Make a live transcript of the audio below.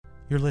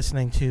You're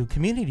listening to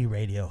Community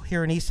Radio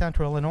here in East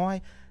Central Illinois,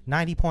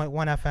 90.1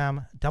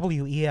 FM,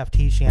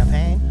 WEFT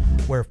Champaign,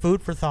 where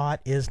Food for Thought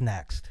is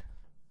next.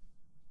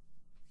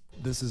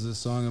 This is a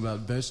song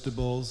about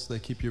vegetables. They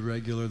keep you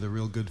regular. They're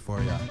real good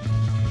for you.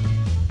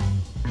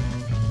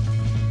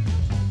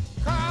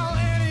 Call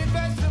any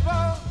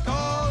vegetable,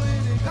 call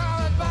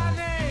it by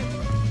name.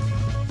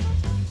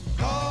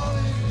 Call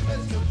any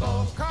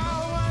vegetable,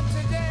 call one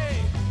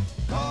today.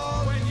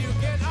 Call when you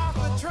get off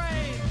the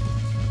train.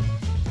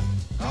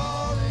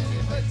 Call any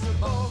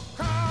vegetable,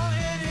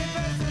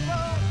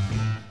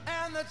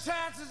 and the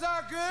chances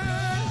are good.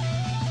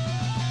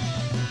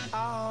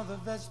 All the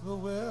vegetable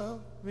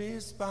will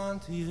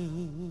respond to you.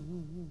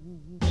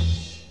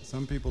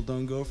 Some people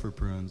don't go for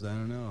prunes. I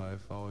don't know.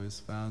 I've always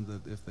found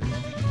that if they...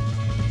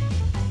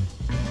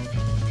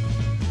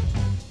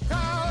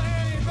 Call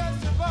any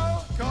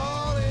vegetable.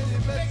 Call any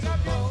vegetable. Pick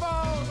up your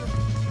phone.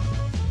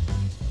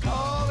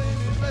 Call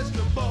any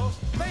vegetable.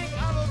 Think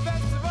of a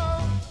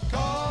vegetable.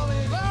 Call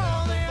any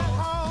lonely at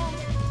home.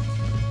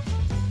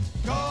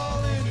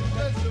 Call any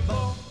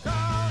vegetable.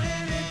 Call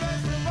any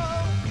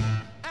vegetable.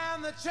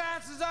 And the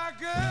chances are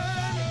good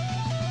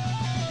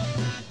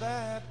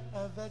that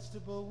a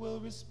vegetable will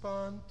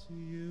respond to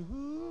you.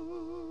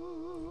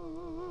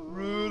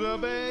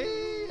 Rutabaga.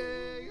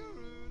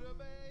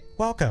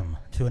 Welcome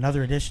to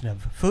another edition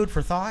of Food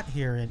for Thought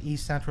here in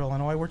East Central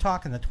Illinois. We're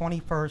talking the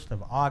 21st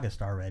of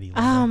August already,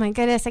 Linda. Oh my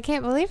goodness, I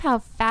can't believe how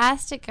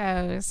fast it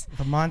goes.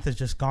 The month has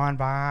just gone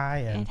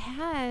by, and it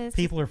has.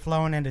 People are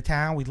flowing into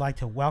town. We'd like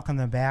to welcome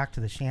them back to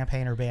the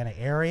Champaign-Urbana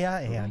area,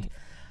 and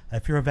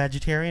if you're a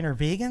vegetarian or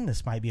vegan,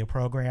 this might be a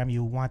program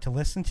you want to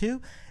listen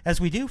to, as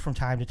we do from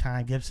time to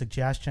time give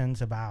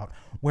suggestions about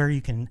where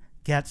you can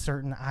get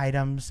certain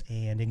items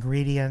and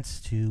ingredients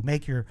to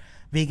make your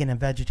vegan and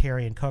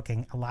vegetarian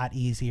cooking a lot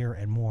easier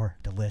and more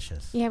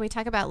delicious. Yeah, we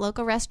talk about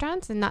local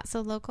restaurants and not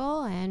so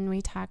local, and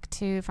we talk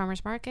to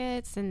farmers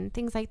markets and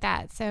things like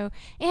that. So,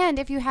 and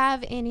if you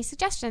have any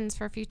suggestions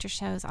for future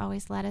shows,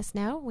 always let us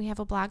know. We have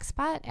a blog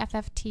spot,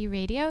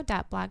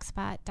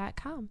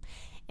 fftradio.blogspot.com.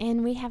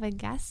 And we have a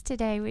guest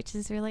today, which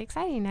is really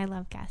exciting. I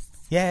love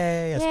guests.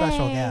 Yay,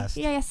 special guest.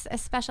 Yes, a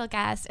special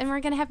guest. And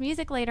we're going to have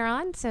music later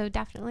on, so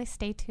definitely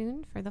stay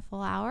tuned for the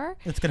full hour.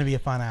 It's going to be a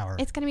fun hour.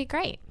 It's going to be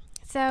great.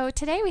 So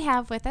today we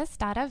have with us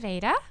Dada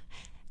Veda.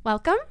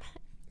 Welcome.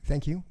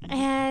 Thank you.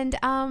 And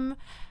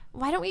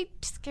why don't we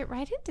just get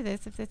right into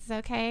this, if this is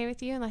okay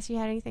with you, unless you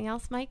had anything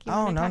else, Mike? No.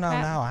 I'm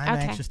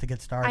anxious to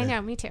get started. I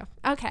know, me too.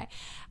 Okay.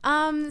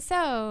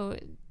 So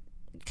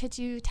could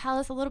you tell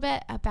us a little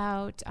bit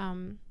about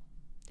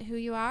who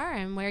you are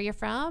and where you're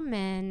from?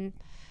 And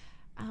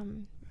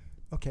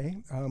Okay.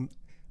 I'm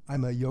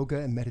a yoga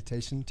and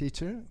meditation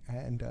teacher,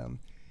 and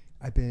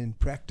I've been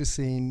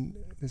practicing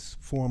this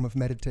form of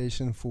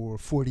meditation for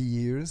 40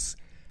 years,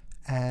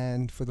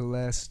 and for the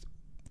last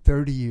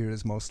 30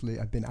 years mostly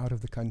I've been out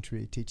of the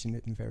country teaching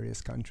it in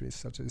various countries,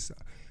 such as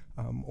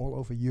all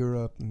over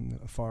Europe and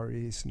the Far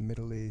East and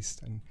Middle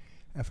East, and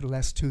for the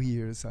last 2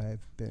 years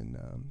I've been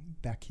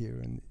back here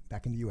and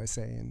back in the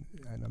USA, and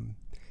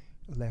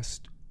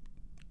last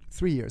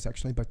 3 years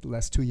actually, but the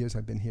last 2 years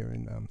I've been here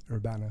in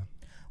Urbana.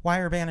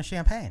 Why Urbana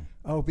Champaign?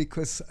 Oh,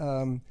 because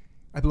I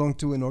belong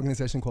to an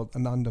organization called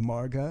Ananda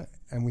Marga,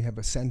 and we have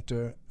a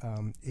center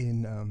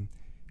in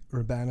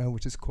Urbana,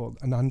 which is called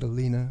Ananda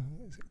Lina,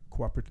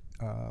 cooperative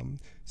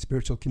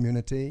spiritual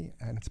community,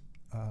 and it's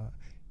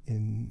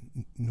in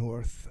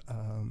north.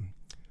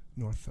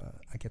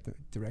 I get the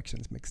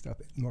directions mixed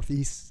up.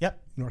 Northeast.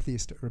 Yep.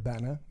 Northeast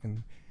Urbana,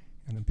 and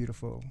a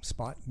beautiful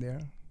spot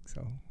there.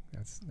 So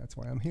that's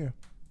why I'm here.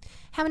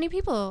 How many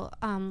people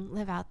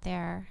live out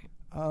there?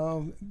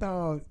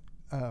 About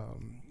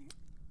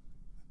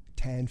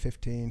 10,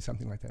 15,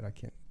 something like that.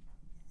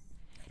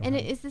 And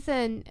is this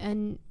a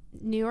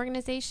new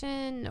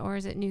organization, or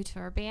is it new to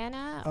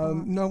Urbana?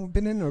 No,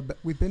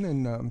 we've been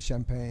in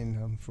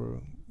Champaign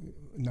for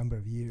a number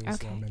of years,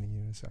 many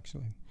years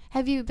actually.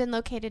 Have you been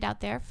located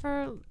out there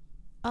for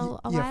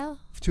a while?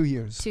 2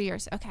 years. 2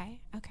 years, okay.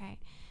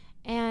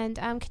 And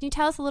can you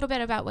tell us a little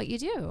bit about what you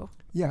do?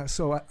 Yeah,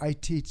 so I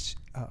teach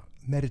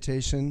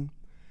meditation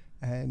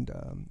and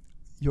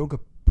yoga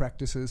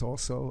practices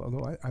also,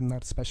 although I'm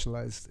not a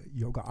specialized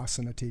yoga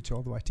asana teacher,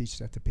 although I teach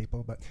that to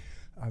people, but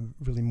I'm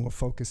really more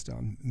focused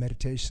on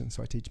meditation.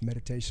 So I teach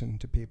meditation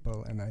to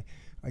people, and I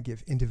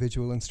give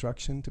individual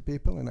instruction to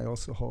people, and I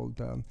also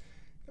hold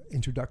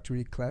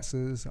introductory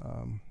classes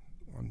on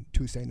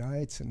Tuesday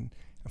nights, and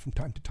from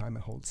time to time I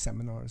hold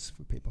seminars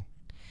for people.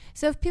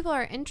 So if people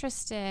are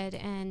interested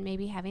in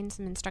maybe having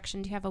some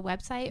instruction, do you have a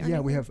website? Or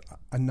anything? We have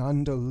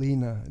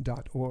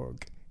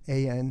anandalina.org,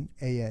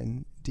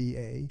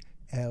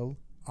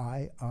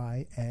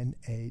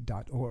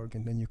 ANANDALIINA.org,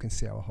 and then you can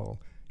see our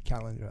whole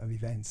calendar of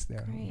events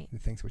there, the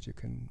things which you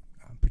can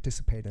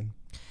participate in.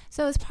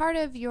 So as part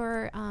of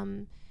your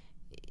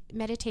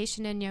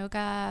meditation and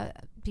yoga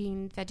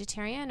being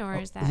vegetarian, or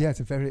is that? Yeah,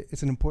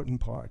 it's an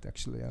important part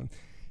actually, and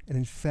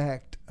in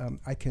fact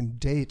I can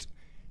date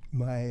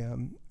my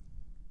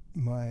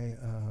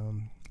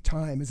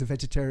time as a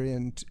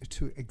vegetarian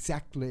to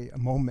exactly a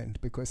moment,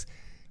 because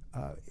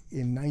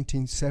in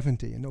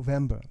 1970, in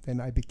November, then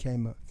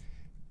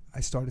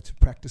I started to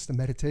practice the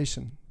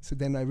meditation. So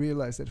then I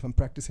realized that if I'm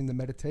practicing the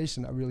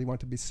meditation, I really want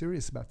to be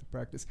serious about the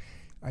practice,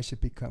 I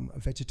should become a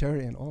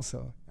vegetarian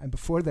also. And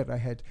before that, I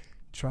had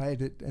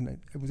tried it, and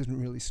it wasn't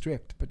really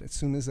strict. But as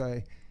soon as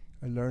I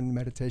learned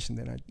meditation,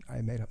 then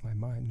I made up my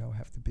mind, no, I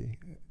have to be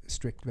a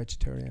strict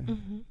vegetarian.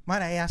 Mm-hmm.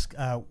 Might I ask,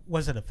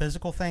 was it a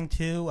physical thing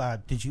too?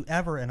 Did you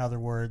ever, in other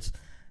words,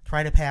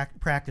 try to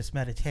practice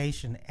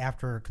meditation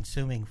after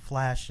consuming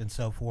flesh and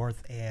so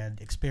forth,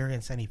 and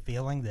experience any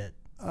feeling that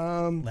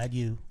led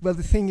you? Well,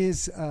 the thing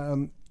is,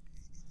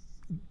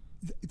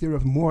 there are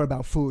more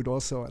about food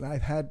also, and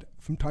I've had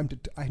from time to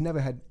I never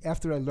had,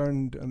 after I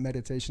learned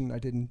meditation, I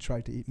didn't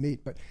try to eat meat,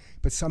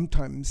 but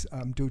sometimes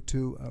due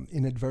to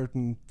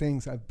inadvertent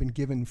things, I've been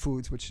given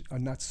foods which are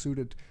not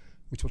suited,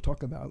 which we'll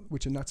talk about,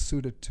 which are not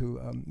suited to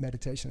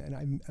meditation,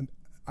 and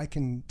I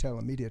can tell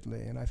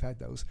immediately, and I've had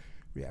those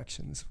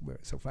reactions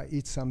so if I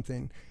eat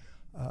something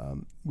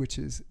which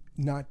is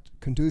not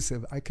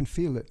conducive, I can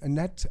feel it, and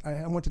that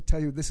I want to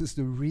tell you, this is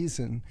the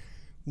reason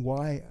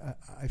why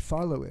I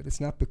follow it. It's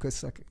not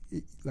because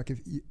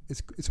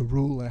it's a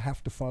rule and I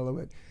have to follow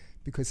it,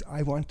 because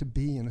I want to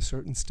be in a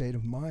certain state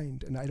of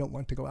mind, and I don't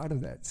want to go out of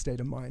that state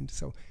of mind.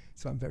 So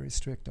I'm very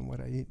strict on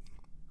what I eat.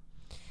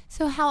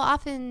 So how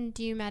often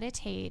do you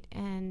meditate?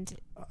 And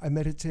I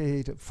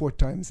meditate 4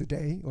 times a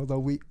day. Although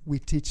we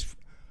teach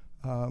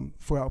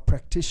for our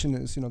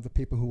practitioners, the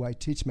people who I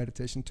teach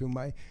meditation to,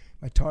 my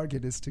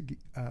target is to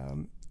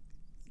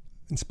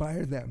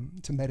inspire them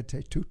to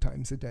meditate 2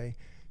 times a day.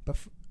 But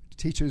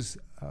teachers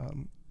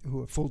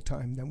who are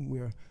full-time, then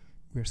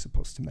we're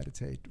supposed to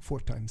meditate 4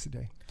 times a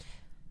day.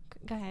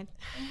 Go ahead.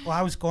 Well,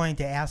 I was going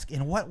to ask,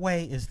 in what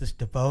way is this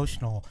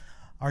devotional?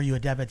 Are you a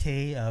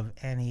devotee of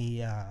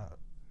any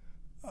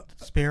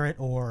spirit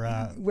or?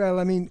 Well,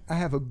 I mean, I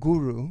have a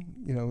guru.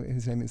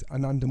 His name is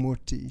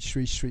Anandamurti,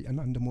 Sri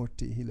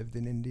Anandamurti. He lived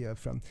in India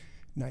from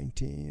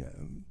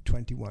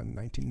 1921,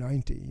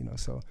 1990.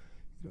 So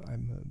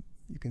I'm,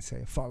 you can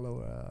say, a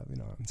follower.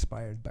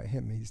 Inspired by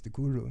him. He's the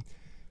guru.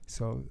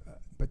 So,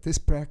 but this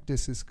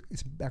practice is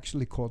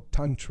actually called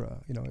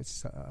Tantra.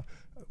 It's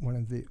one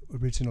of the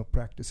original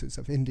practices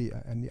of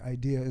India, and the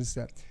idea is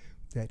that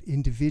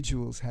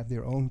individuals have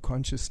their own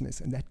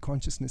consciousness, and that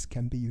consciousness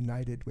can be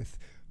united with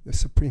the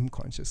supreme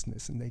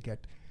consciousness,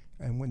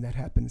 and when that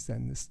happens,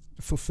 then this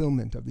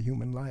fulfillment of the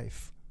human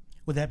life.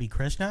 Would that be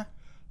Krishna?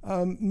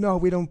 No,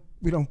 we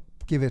don't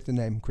give it the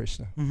name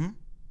Krishna. Mm-hmm.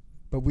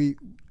 But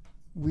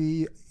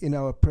we in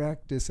our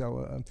practice,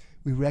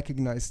 we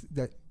recognize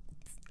that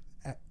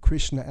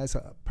Krishna as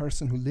a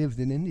person who lived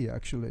in India.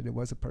 Actually, there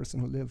was a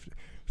person who lived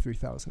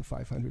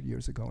 3,500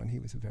 years ago, and he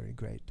was a very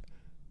great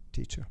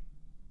teacher.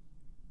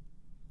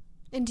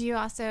 And do you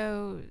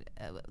also,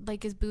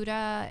 is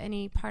Buddha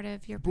any part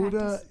of your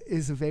Buddha practice?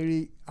 is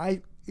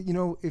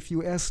if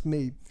you asked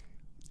me,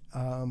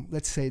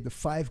 let's say the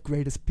 5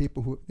 greatest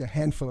people, the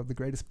handful of the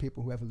greatest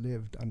people who ever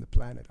lived on the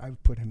planet, I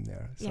would put him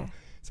there.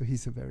 So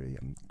he's a very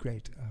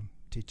great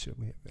teacher,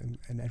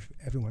 and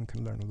everyone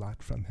can learn a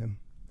lot from him.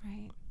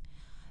 Right.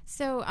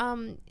 So,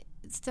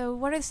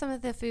 what are some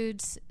of the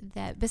foods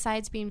that,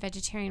 besides being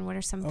vegetarian, what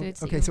are some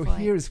foods that you avoid?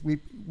 Here's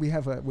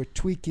we're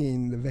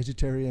tweaking the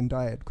vegetarian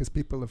diet, because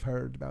people have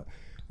heard about,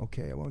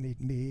 I won't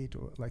eat meat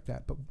or like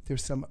that, but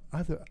there's some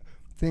other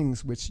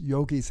things which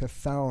yogis have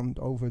found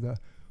over the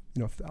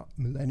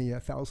millennia,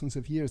 thousands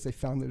of years. They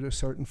found that there are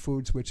certain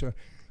foods which are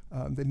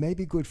they may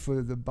be good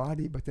for the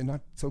body, but they're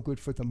not so good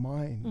for the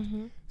mind.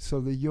 Mm-hmm.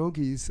 So the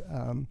yogis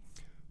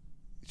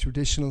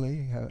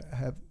traditionally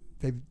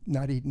they've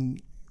not eaten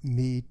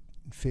meat,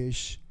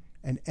 fish,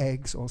 and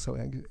eggs. Also,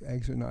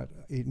 eggs are not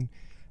eaten.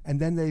 And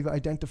then they've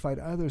identified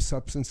other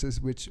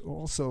substances which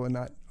also are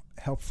not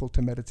helpful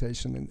to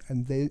meditation.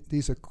 And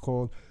these are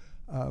called,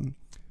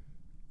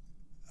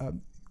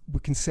 we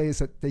can say is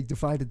that they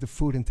divided the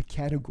food into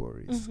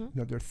categories.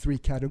 Mm-hmm. There are 3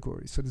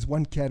 categories. So there's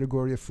one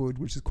category of food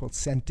which is called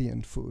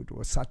sentient food,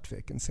 or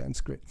sattvic in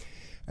Sanskrit.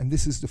 And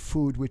this is the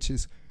food which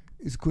is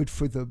good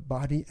for the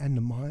body and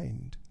the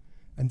mind.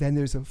 And then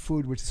there's a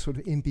food which is sort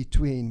of in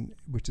between,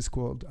 which is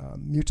called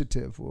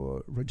mutative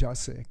or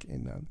rajasic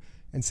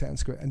in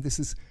Sanskrit. And this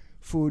is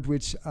food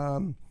which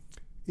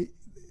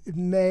it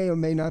may or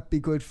may not be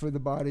good for the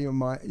body or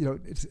mind.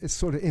 It's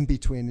sort of in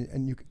between,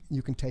 and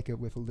you can take it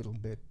with a little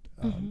bit,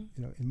 in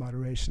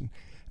moderation.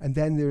 And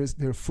then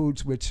there are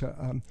foods which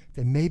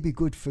they may be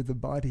good for the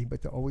body,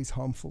 but they're always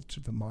harmful to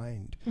the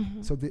mind.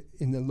 Mm-hmm. So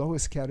in the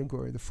lowest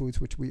category, the foods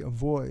which we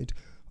avoid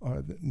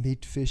are the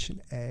meat, fish,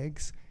 and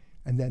eggs.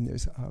 And then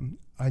there's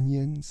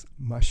onions,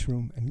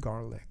 mushroom, and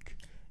garlic.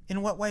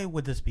 In what way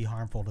would this be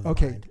harmful to the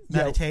mind?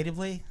 Yeah,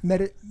 meditatively?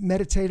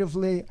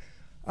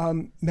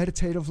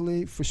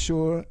 Meditatively, for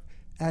sure.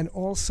 And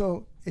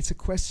also, it's a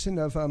question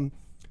of,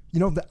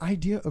 the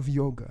idea of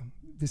yoga.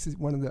 This is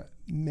one of the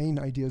main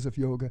ideas of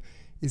yoga,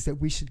 is that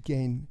we should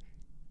gain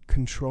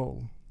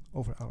control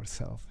over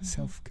ourselves,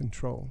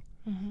 self-control.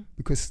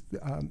 because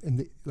in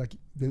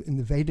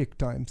the Vedic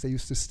times they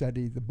used to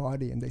study the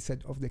body, and they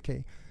said,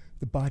 okay,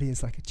 the body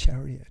is like a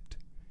chariot,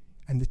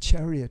 and the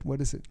chariot,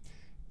 what is it?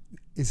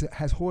 It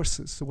has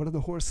horses. So what are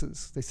the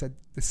horses? They said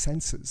the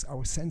senses.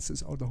 Our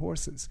senses are the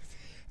horses,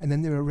 and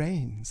then there are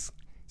reins.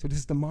 So this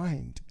is the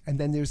mind, and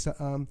then there's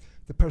the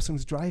person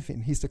who's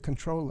driving. He's the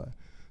controller.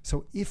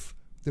 So if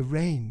the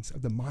reins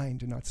of the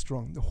mind are not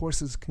strong, the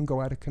horses can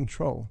go out of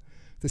control.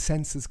 The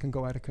senses can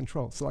go out of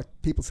control. So like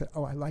people say,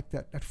 oh, I like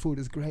that. That food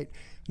is great.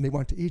 And they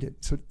want to eat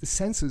it. So the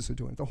senses are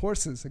doing it. The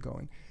horses are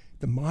going.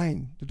 The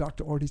mind, the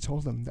doctor already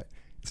told them that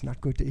it's not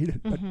good to eat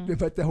it.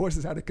 But the horse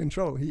is out of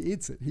control. He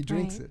eats it. He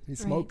drinks it. He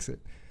smokes it.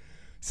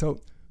 So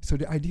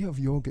the idea of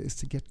yoga is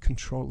to get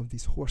control of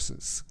these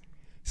horses.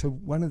 So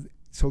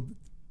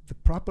the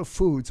proper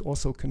foods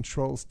also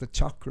controls the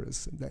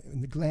chakras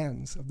and the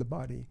glands of the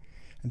body.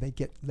 And they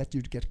let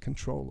you get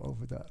control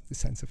over the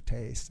sense of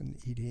taste and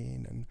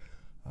eating and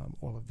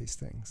all of these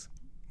things.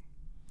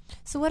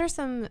 So what are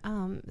some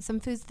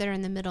foods that are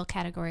in the middle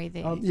category?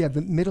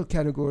 The middle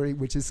category,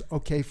 which is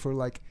okay for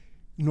like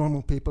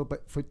normal people,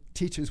 but for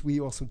teachers, we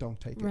also don't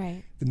take it.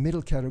 Right. The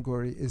middle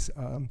category is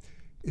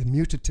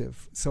mutative.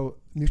 So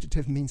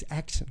mutative means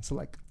action. So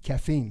like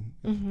caffeine,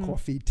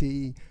 coffee,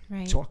 tea,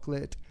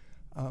 chocolate,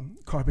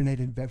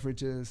 carbonated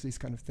beverages, these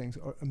kind of things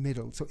are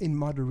middle. So in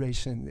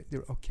moderation,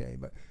 they're okay,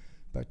 but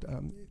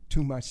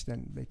too much,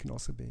 then they can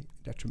also be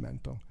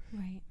detrimental.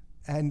 Right.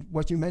 And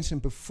what you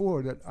mentioned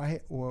before, I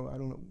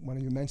don't know, one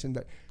of you mentioned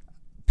that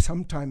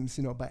sometimes,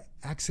 by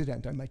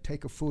accident, I might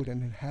take a food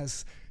and it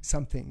has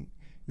something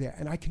there,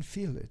 and I can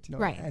feel it,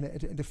 and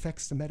it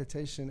affects the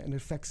meditation and it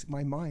affects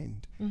my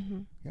mind.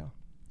 Yeah.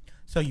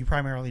 So you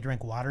primarily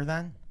drink water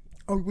then?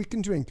 Oh, you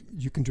can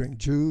drink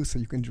juice, or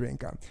you can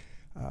drink,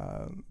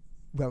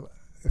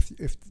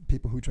 if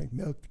people who drink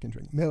milk can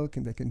drink milk,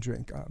 and they can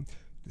drink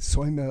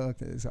soy milk,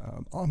 there's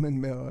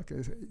almond milk,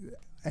 there's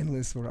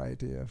endless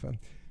variety of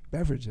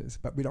beverages,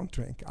 but we don't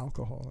drink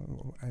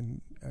alcohol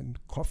and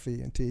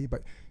coffee and tea,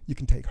 but you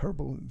can take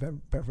herbal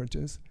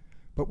beverages.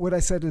 But what I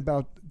said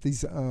about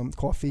these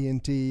coffee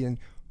and tea and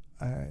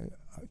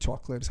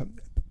chocolate,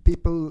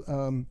 people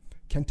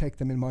can take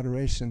them in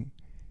moderation.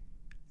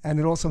 And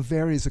it also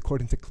varies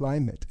according to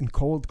climate. In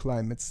cold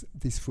climates,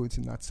 these foods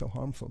are not so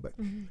harmful, but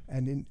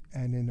and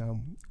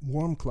in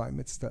warm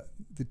climates, the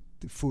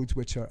foods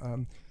which are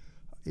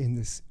in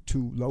this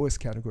two lowest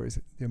categories,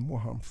 they're more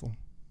harmful.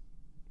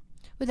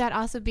 Would that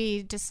also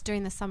be just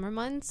during the summer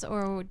months,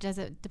 or does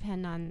it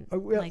depend on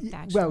the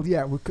actual? Well,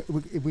 yeah,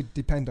 it would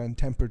depend on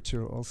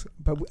temperature also.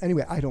 But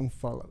anyway, I don't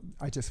follow.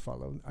 I just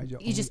follow.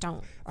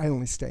 Don't. I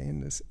only stay in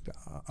this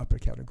upper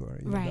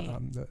category, right?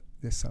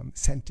 This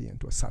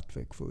sentient or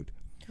sattvic food.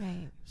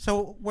 Right.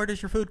 So where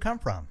does your food come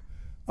from?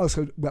 Oh,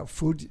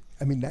 food.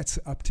 I mean, that's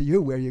up to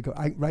you where you go.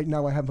 Right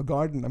now, I have a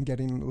garden. I'm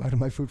getting a lot of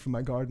my food from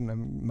my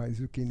garden. My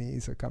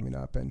zucchinis are coming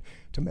up, and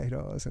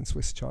tomatoes and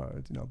Swiss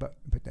chard. But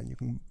then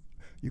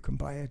you can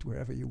buy it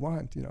wherever you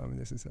want. I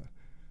mean,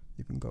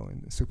 you can go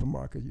in the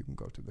supermarket, you can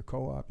go to the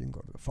co-op, you can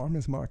go to the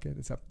farmer's market.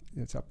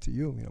 It's up to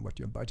you. What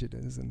your budget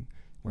is and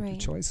what your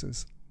choice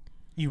is.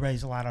 You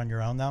raise a lot on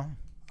your own, though?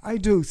 I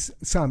do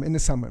some in the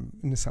summer.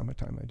 In the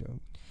summertime, I do.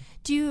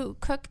 Do you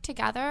cook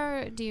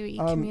together? Do you eat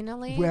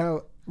communally?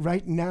 Well,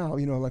 right now,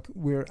 like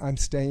where I'm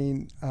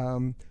staying,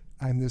 I'm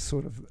the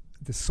sort of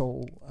the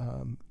sole,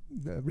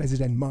 the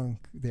resident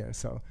monk there.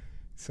 So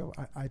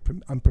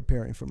I'm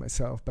preparing for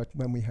myself. But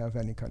when we have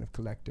any kind of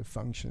collective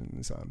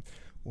functions,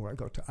 or I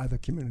go to other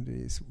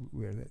communities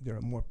where there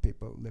are more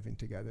people living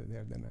together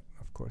there, then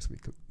of course we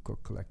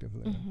cook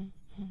collectively.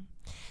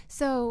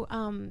 So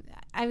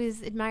I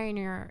was admiring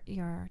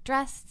your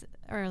dress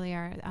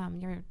earlier.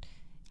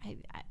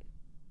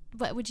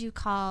 What would you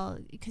call,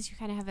 because you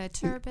kind of have a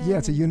turban? Yeah,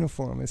 it's a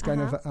uniform. It's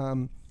kind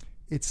of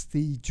it's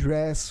the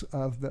dress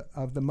of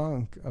the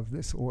monk of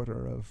this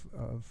order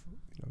of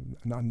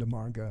Ananda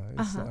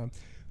Marga.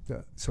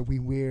 So we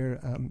wear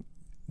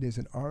there's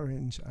an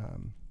orange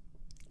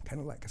kind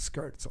of like a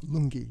skirt, so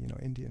lungi,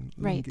 Indian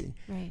lungi,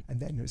 right. And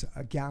then there's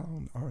a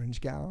gown, orange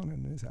gown,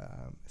 and there's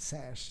a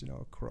sash,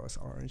 across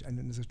orange, and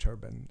then there's a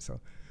turban. So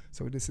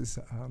this is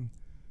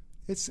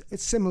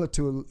it's similar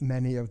to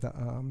many of the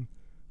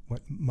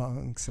what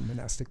monks and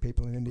monastic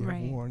people in India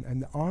have worn,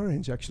 and the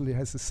orange actually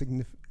has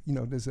a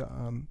there's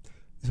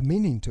a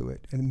meaning to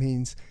it, and it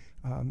means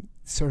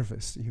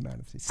service to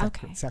humanity,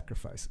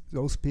 sacrifice.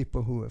 Those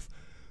people who have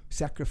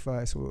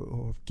sacrificed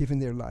or given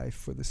their life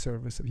for the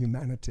service of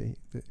humanity,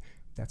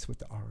 that's what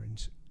the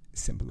orange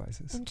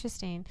symbolizes.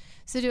 Interesting.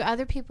 So do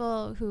other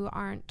people who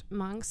aren't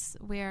monks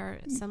wear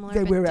similar?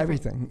 They wear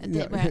everything.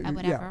 They wear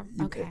whatever.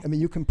 Yeah. Okay. I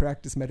mean, you can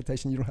practice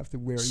meditation. You don't have to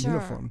wear a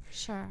uniform.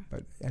 Sure.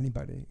 But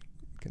anybody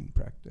can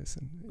practice,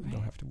 and you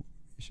don't have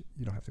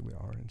to wear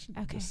orange.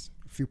 Okay. Just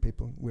a few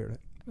people wear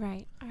it.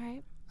 Right. All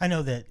right. I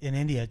know that in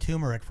India,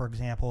 turmeric, for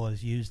example,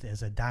 is used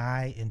as a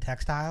dye in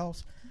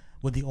textiles.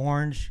 Would the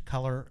orange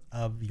color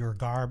of your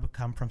garb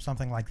come from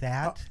something like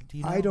that? Do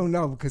you know? I don't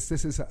know, because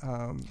this is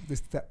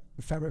the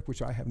fabric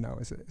which I have now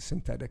is a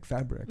synthetic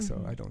fabric,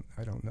 so I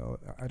don't know.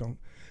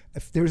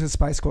 If there's a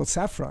spice called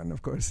saffron,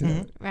 of course, you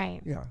know,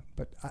 Right. yeah,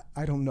 but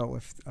I don't know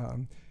if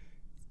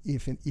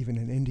even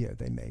in India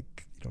they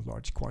make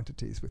large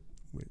quantities with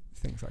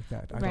things like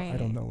that. I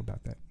don't know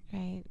about that.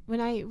 Right. When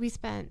I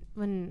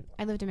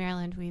lived in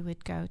Maryland, we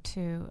would go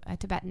to a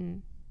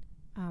Tibetan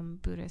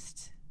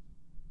Buddhist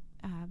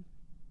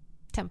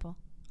temple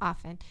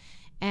often,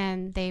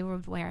 and they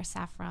would wear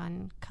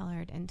saffron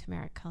colored and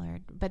turmeric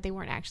colored, but they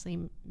weren't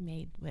actually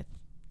made with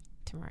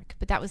turmeric,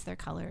 but that was their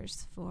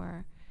colors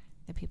for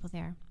the people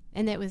there,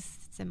 and it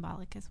was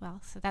symbolic as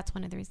well. So that's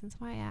one of the reasons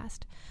why I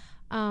asked.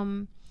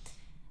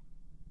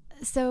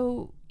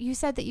 So you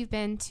said that you've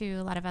been to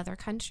a lot of other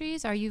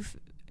countries.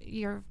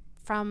 You're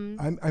from?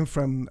 I'm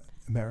from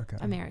America.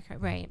 America,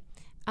 right.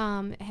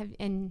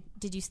 And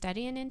did you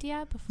study in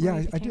India before?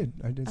 Yeah, I did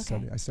Okay.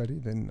 study. I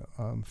studied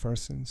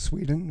first in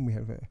Sweden. We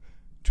have a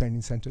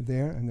training center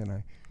there, and then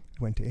I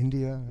went to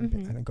India,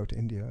 and I go to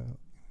India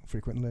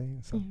frequently.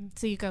 So,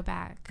 So you go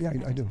back? yeah,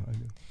 I do.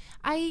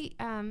 I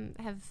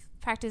have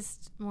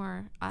practiced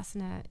more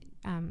asana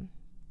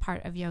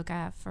part of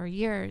yoga for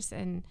years,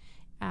 and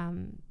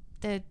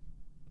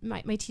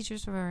my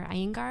teachers were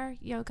Iyengar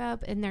yoga,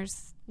 and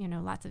there's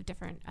lots of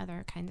different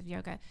other kinds of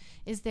yoga.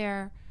 Is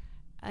there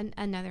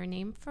another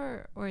name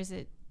for, or is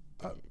it?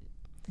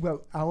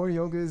 Well, our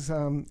yoga is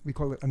we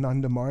call it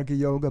Ananda Marga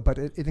yoga, but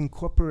it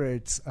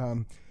incorporates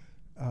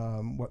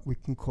what we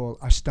can call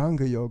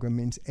Ashtanga yoga,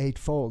 means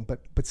eightfold.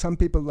 But some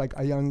people like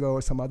Iyengar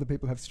or some other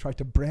people have tried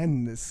to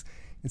brand this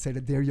and say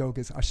that their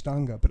yoga is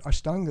Ashtanga. But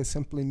Ashtanga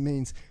simply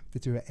means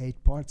that there are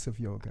 8 parts of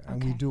yoga,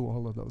 and we do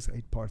all of those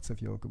 8 parts of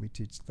yoga. We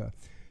teach the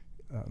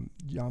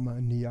yama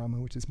and niyama,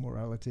 which is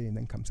morality, and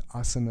then comes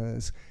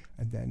asanas,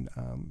 and then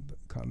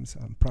comes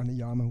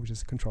pranayama, which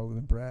is control of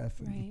the breath,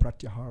 and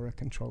pratyahara,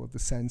 control of the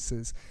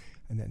senses,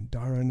 and then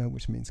dharana,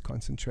 which means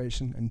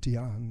concentration, and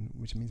dhyan,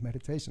 which means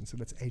meditation. So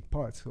that's 8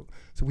 parts.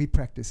 So we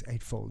practice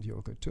eightfold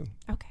yoga too.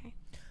 Okay.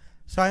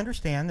 So I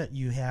understand that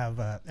you have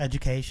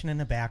education in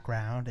the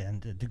background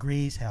and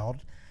degrees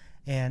held,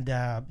 and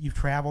you've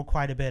traveled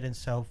quite a bit and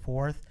so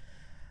forth.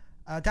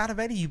 Dada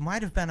Veda, you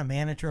might have been a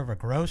manager of a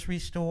grocery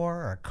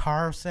store, or a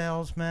car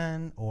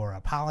salesman, or a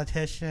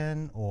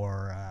politician,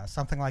 or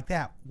something like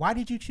that. Why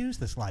did you choose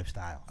this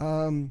lifestyle?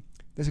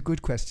 That's a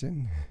good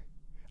question.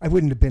 I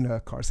wouldn't have been a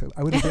car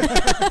salesman.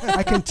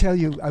 I can tell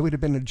you, I would have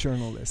been a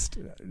journalist.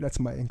 That's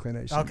my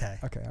inclination. Okay,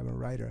 I'm a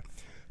writer.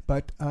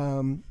 But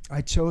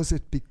I chose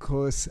it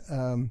because,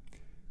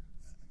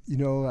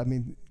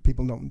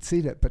 people don't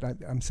see that, but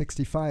I'm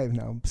 65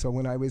 now. So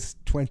when I was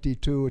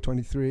 22 or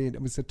 23,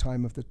 it was the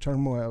time of the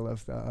turmoil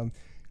of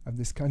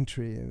this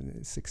country,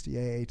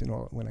 68, and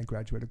all. When I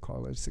graduated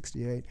college,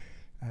 68,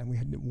 and we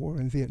had the war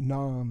in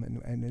Vietnam,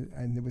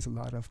 and there was a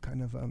lot of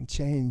kind of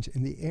change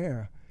in the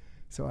air.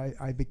 So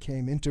I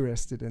became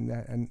interested in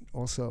that, and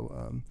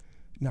also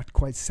not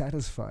quite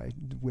satisfied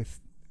with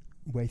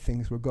the way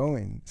things were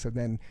going. So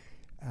then,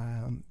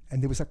 and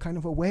there was a kind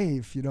of a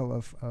wave,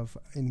 of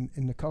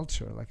in the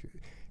culture, like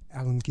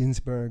Allen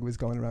Ginsberg was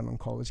going around on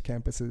college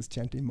campuses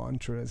chanting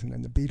mantras, and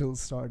then the Beatles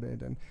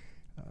started, and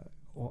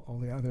all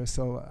the others.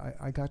 So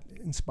I got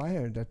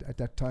inspired at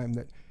that time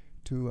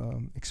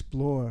to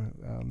explore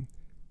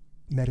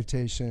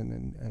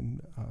meditation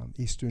and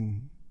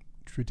Eastern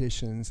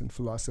traditions and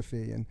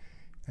philosophy, and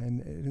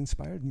it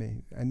inspired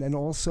me. And then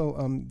also,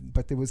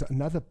 but there was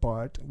another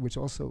part, which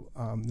also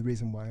the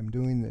reason why I'm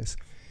doing this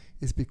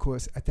is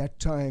because at that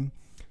time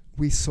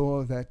we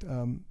saw that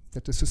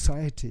the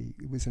society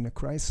was in a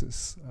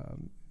crisis,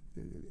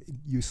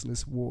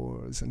 useless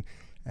wars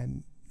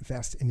and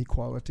vast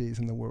inequalities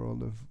in the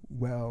world of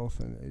wealth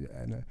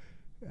and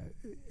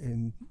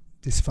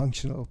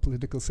dysfunctional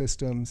political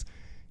systems.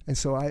 And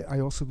so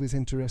I also was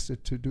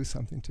interested to do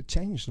something to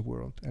change the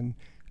world. And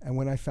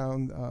when I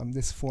found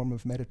this form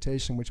of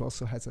meditation, which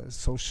also has a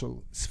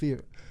social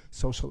sphere,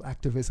 social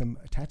activism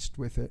attached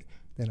with it,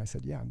 then I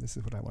said, yeah, this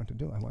is what I want to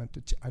do.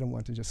 I don't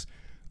want to just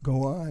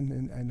go on,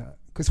 and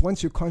because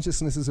once your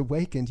consciousness is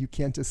awakened, you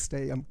can't just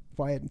stay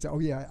quiet and say, oh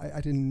yeah,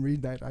 I didn't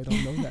read that, I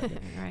don't know that.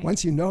 Right.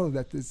 Once you know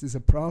that this is a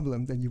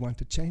problem, then you want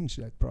to change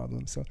that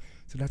problem. So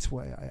that's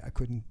why I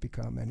couldn't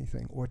become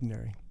anything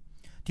ordinary.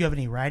 Do you have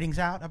any writings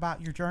out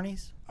about your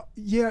journeys?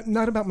 Yeah,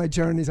 not about my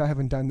journeys. I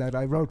haven't done that.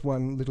 I wrote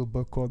one little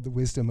book called The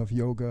Wisdom of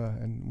Yoga,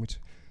 and which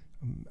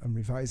I'm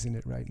revising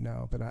it right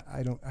now. But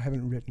I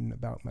haven't written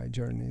about my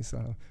journeys.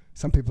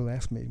 Some people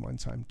asked me one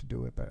time to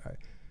do it, but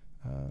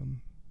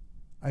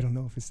I don't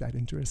know if it's that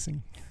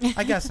interesting.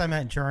 I guess I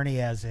meant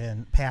journey as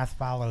in path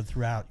followed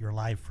throughout your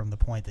life from the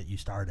point that you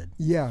started.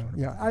 Yeah,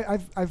 yeah.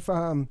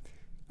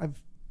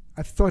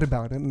 I've thought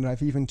about it, and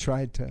I've even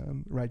tried to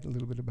write a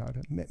little bit about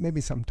it.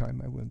 Maybe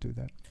sometime I will do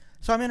that.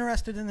 So I'm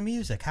interested in the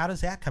music. How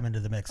does that come into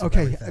the mix?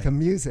 Okay, of everything? the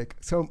music.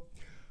 So,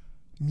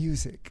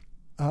 music.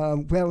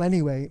 Well,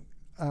 anyway,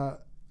 I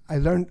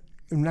learned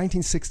in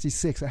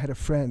 1966. I had a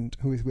friend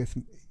who was with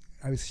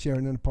I was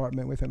sharing an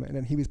apartment with him, and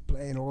then he was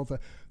playing all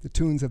the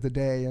tunes of the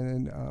day,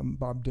 and then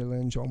Bob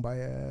Dylan, Joan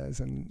Baez,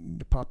 and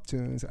the pop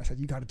tunes. I said,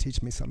 you got to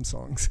teach me some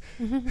songs.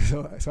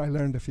 So I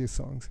learned a few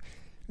songs.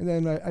 And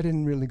then I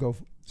didn't really go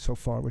so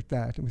far with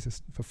that. It was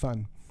just for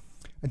fun.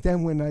 And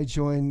then when I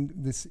joined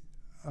this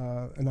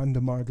Ananda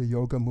Marga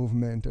yoga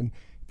movement, and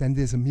then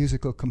there's a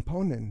musical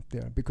component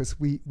there, because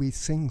we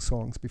sing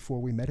songs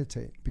before we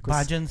meditate.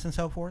 Because Bhajans and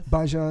so forth?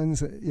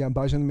 Bhajans,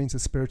 bhajan means a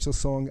spiritual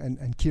song,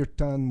 and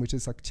kirtan, which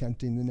is like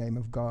chanting the name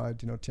of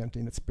God,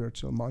 chanting a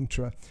spiritual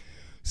mantra.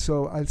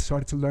 So I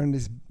started to learn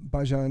these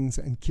bhajans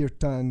and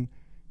kirtan,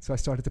 so I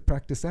started to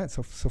practice that.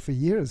 So for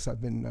years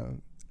I've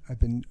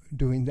been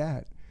doing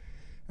that.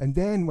 And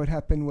then what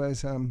happened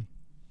was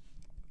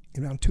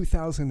around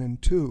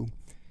 2002,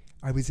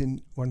 I was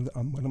in one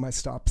of my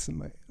stops in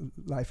my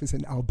life is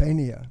in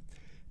Albania.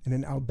 And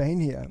in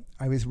Albania,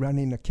 I was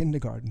running a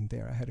kindergarten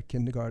there. I had a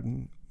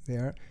kindergarten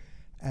there.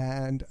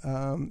 And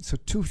so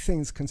two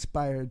things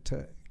conspired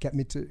to get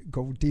me to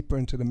go deeper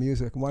into the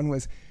music. One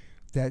was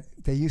that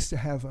they used to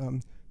have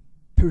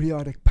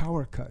periodic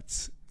power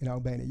cuts in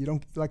Albania. You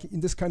don't, like in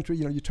this country,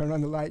 you turn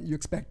on the light, you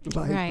expect the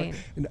light. Right.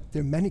 But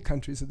there are many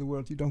countries of the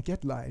world you don't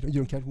get light, or you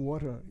don't get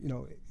water,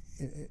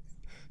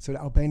 So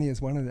Albania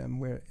is one of them,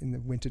 where in the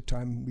winter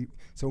time,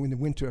 so in the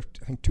winter of,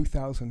 I think,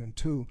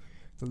 2002,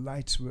 the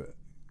lights were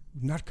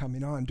not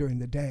coming on during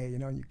the day.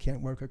 You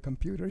can't work a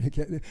computer. You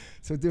can't.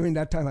 So during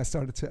that time, I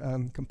started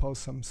to compose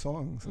some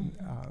songs and,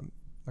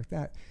 like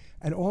that.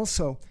 And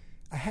also,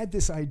 I had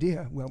this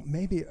idea, well,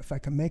 maybe if I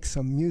can make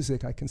some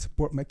music, I can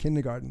support my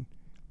kindergarten.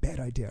 Bad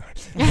idea.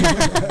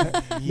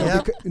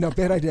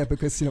 Bad idea,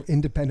 because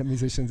independent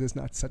musicians is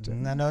not such a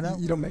no.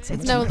 You don't make so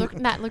It's much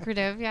money. not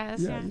lucrative. Yes.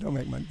 Yeah, you don't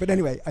make money. But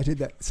anyway, I did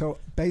that. So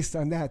based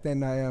on that,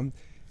 then I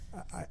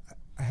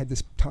had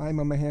this time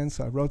on my hands,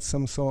 so I wrote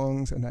some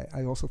songs, and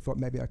I also thought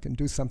maybe I can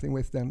do something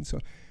with them. So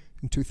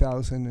in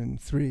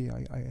 2003,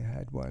 I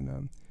had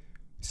one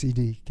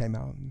CD came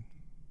out. And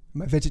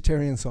my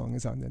vegetarian song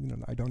is on there.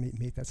 I don't eat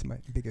meat. That's my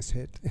biggest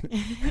hit.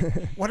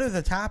 What are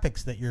the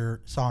topics that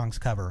your songs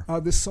cover?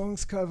 The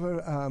songs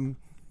cover,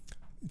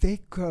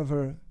 they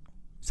cover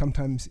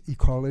sometimes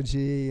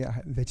ecology,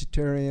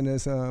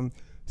 vegetarianism,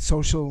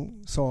 social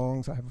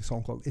songs. I have a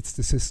song called "It's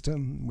the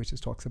System," which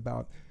talks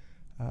about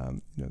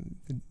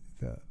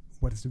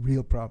what is the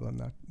real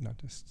problem, not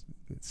just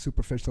the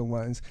superficial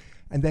ones.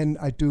 And then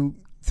I do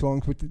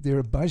songs with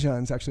their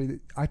bhajans. Actually,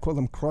 I call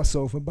them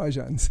crossover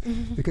bhajans,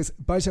 because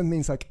bhajan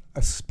means like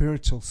a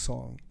spiritual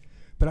song,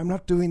 but I'm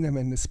not doing them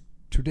in this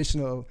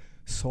traditional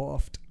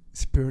soft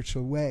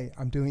spiritual way.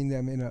 I'm doing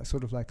them in a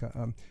sort of like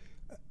a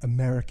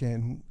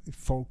American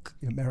folk,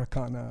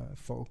 Americana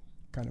folk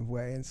kind of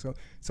way. And so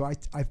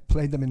I've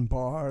played them in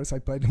bars. I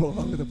played them all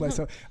over the place.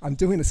 So I'm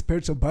doing a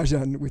spiritual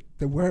bhajan with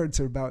the words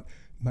are about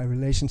my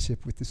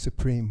relationship with the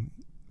Supreme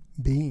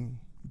Being.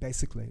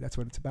 Basically, that's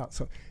what it's about.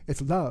 So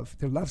it's love.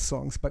 They're love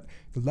songs, but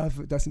the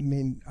love doesn't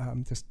mean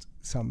just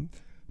some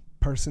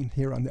person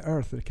here on the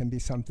earth. It can be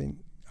something,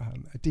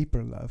 a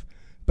deeper love.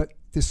 But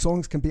the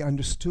songs can be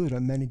understood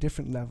on many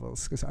different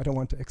levels, because I don't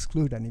want to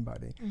exclude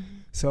anybody.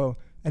 So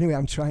anyway,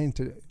 I'm trying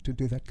to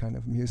do that kind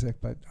of music,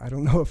 but I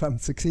don't know if I'm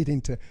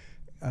succeeding to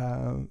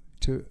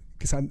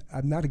because I'm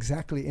not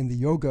exactly in the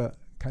yoga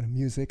kind of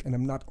music, and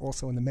I'm not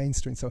also in the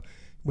mainstream. So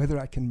whether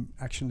I can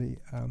actually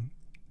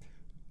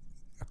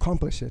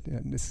accomplish it,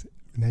 this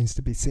remains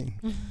to be seen.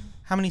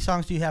 How many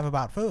songs do you have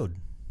about food?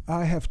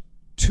 I have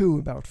two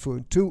about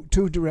food,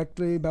 two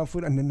directly about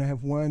food, and then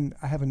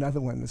I have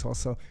another one that's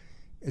also,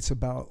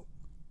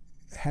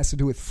 has to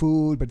do with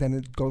food, but then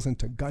it goes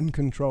into gun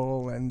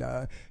control, and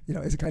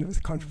it's a kind of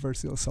a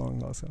controversial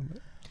song also.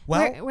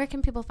 Well, where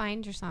can people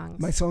find your songs?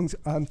 My songs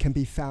can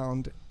be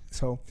found,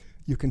 so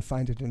you can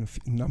find it in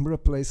a number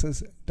of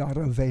places.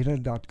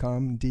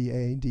 DadaVeda.com,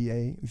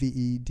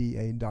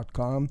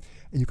 DadaVeda.com,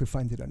 and you can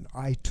find it on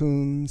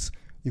iTunes.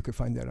 You can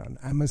find it on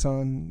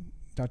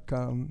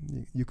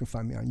Amazon.com. You can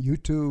find me on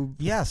YouTube.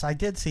 Yes, I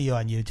did see you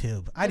on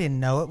YouTube. I didn't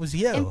know it was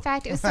you. In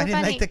fact, it was so I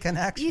didn't funny. make the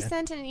connection. You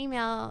sent an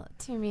email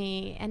to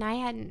me, and I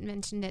hadn't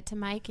mentioned it to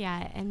Mike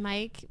yet. And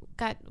Mike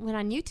went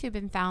on YouTube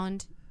and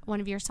found one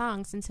of your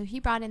songs, and so he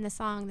brought in the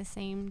song the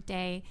same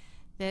day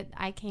that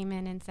I came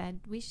in and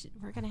said we're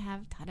going to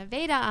have Dada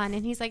Veda on,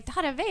 and he's like,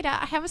 Dada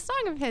Veda, I have a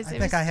song of his. I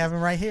think I have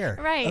him right here.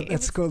 Right.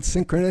 It's called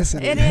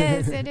synchronicity.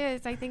 It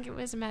is. I think it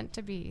was meant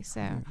to be.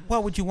 So.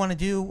 Well, would you want to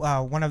do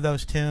one of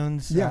those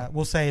tunes? Yeah.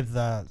 We'll save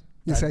the.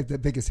 You save the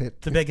biggest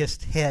hit. The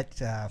biggest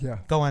hit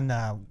going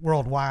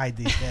worldwide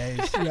these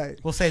days. Right.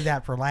 We'll save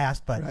that for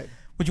last. But right.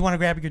 Would you want to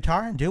grab a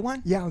guitar and do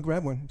one? Yeah, I'll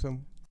grab one. So.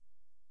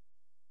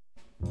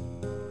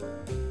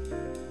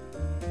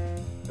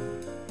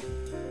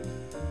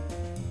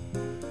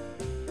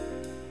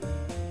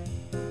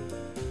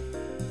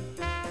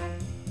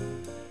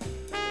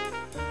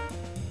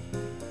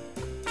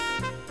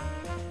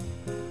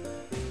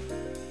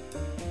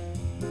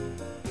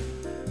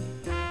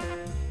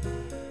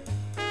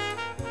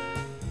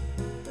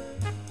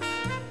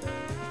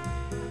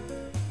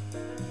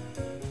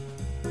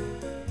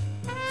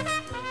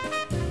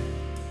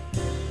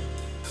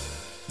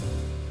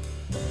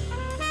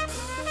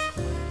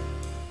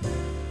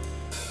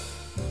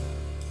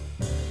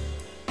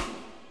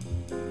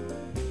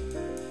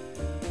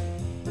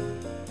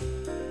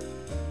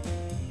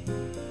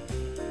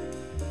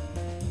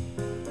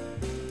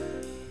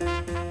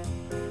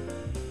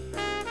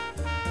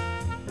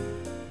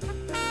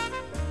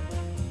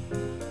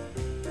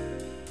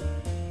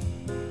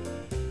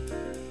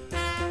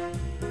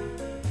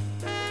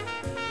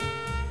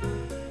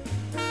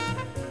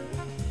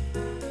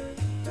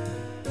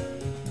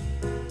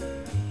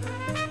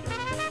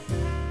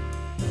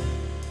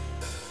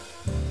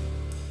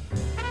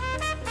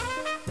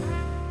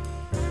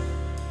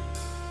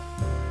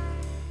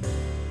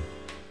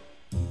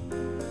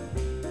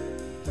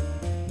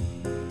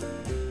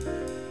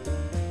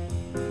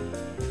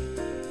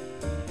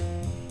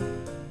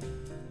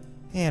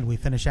 And we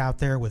finish out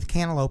there with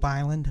Cantaloupe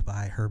Island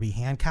by Herbie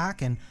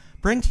Hancock and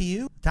bring to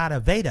you Dada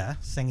Veda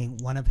singing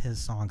one of his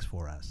songs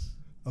for us.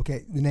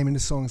 Okay, the name of the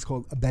song is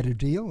called A Better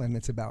Deal, and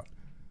it's about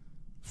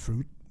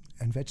fruit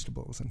and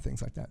vegetables and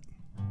things like that.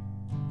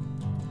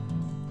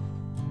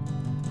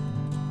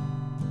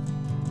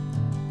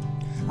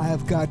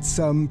 I've got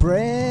some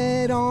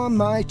bread on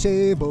my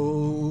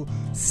table,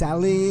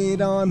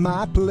 salad on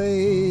my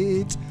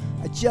plate.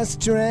 I just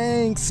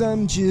drank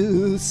some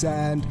juice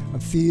and I'm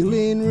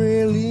feeling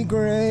really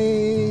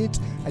great.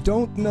 I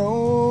don't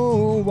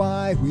know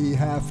why we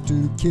have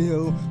to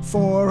kill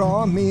for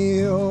our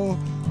meal.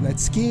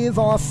 Let's give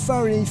our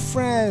furry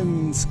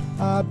friends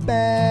a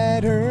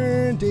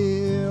better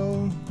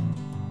deal.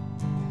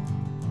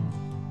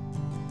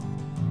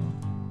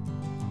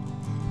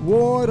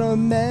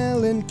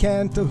 Watermelon,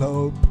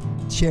 cantaloupe,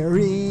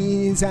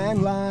 cherries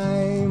and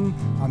lime.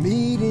 I'm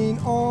eating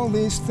all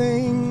these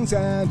things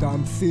and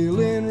I'm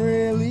feeling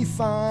really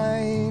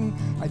fine.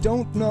 I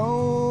don't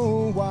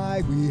know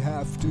why we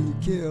have to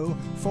kill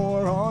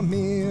for our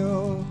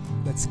meal.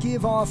 Let's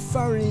give our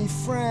furry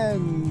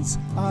friends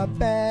a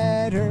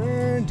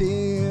better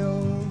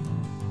deal.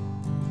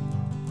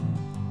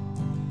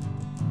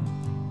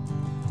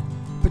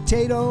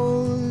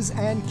 Potatoes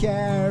and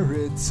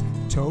carrots,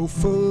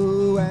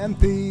 tofu and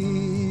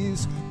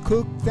peas.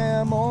 Cook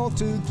them all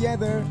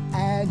together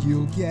and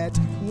you'll get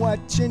what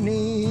you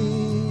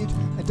need.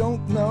 I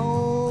don't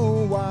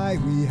know why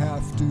we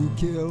have to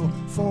kill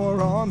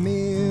for our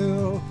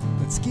meal.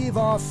 Let's give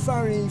our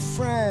furry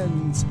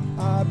friends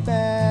a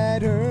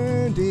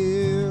better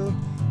deal.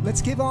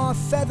 Let's give our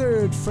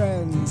feathered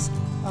friends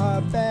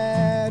a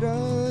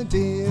better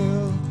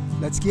deal.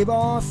 Let's give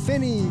our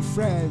finny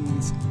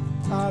friends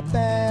a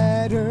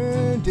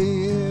better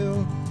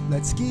deal.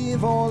 Let's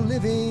give all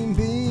living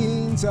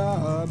beings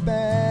a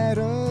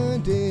better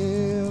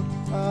deal,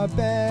 a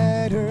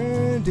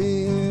better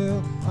deal,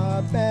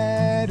 a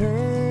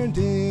better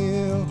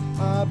deal,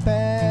 a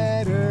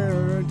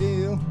better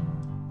deal.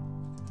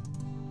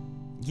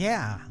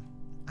 Yeah,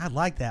 I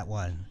like that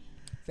one.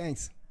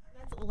 Thanks.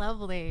 That's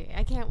lovely.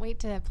 I can't wait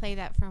to play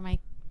that for my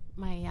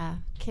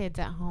kids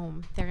at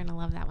home. They're going to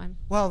love that one.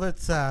 Well,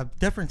 that's a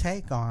different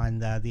take on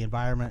the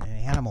environment and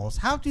animals.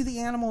 How do the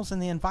animals and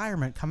the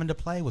environment come into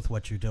play with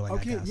what you're doing?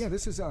 Okay, I guess? yeah,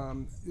 this is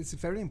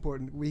very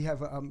important. We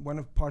have one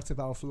of parts of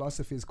our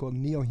philosophy is called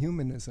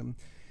neo-humanism.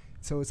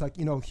 So it's like,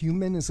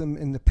 humanism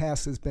in the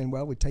past has been,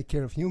 well, we take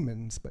care of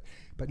humans,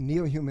 but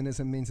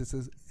neo-humanism means it's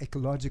an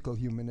ecological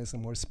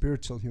humanism or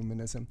spiritual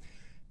humanism.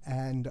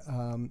 And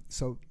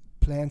so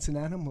plants and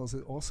animals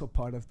are also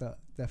part of the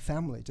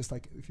family. Just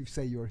like if you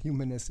say you're a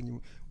humanist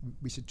and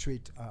we should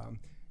treat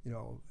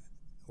all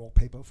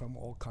people from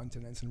all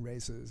continents and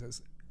races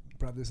as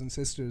brothers and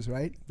sisters,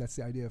 right? That's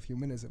the idea of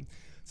humanism.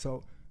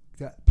 So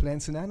the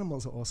plants and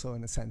animals are also,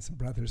 in a sense,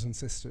 brothers and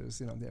sisters.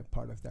 They're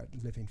part of that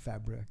living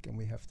fabric, and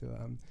we have to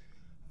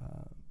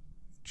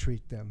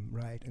treat them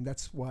right. And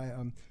that's why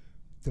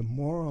the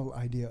moral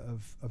idea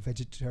of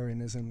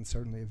vegetarianism, and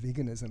certainly of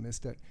veganism, is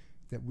that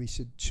we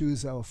should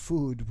choose our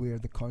food where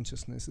the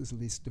consciousness is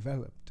least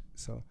developed.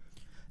 So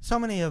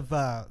many of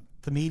the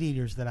meat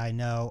eaters that I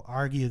know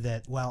argue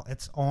that, well,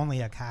 it's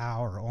only a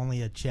cow or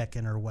only a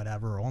chicken or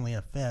whatever, or only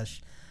a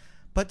fish.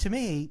 But to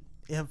me,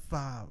 if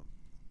I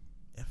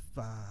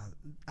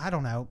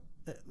don't know,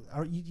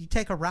 you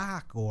take a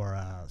rock or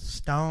a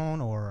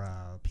stone or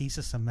a piece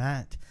of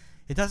cement,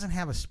 it doesn't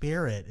have a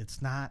spirit.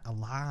 It's not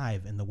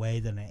alive in the way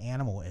that an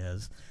animal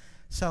is.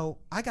 So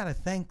I got to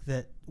think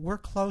that we're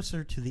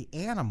closer to the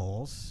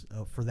animals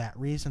for that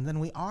reason than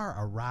we are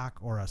a rock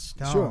or a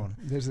stone. Sure,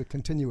 there's a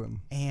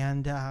continuum.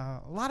 And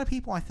a lot of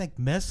people, I think,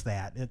 miss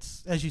that.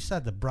 It's, as you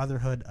said, the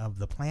brotherhood of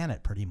the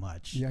planet, pretty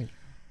much. Yeah.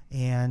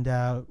 And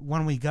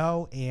when we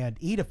go and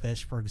eat a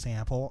fish, for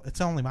example,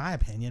 it's only my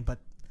opinion, but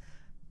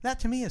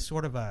that to me is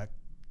sort of a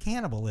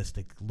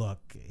cannibalistic look,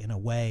 in a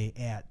way,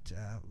 at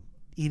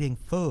eating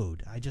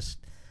food.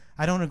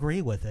 I don't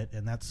agree with it,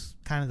 and that's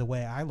kind of the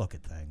way I look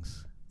at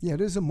things. Yeah,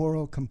 there's a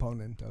moral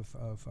component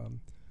of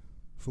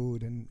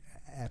food, and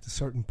at a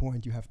certain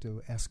point you have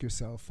to ask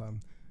yourself,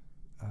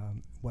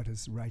 what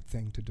is the right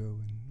thing to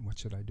do, and what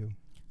should I do?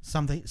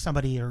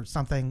 Somebody or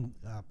something,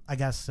 I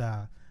guess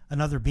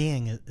another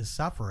being is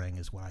suffering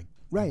is what I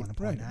want to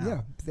point out.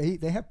 Yeah,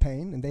 they have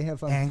pain, and they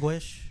have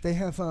anguish. They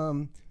have,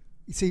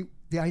 you see,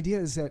 the idea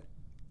is that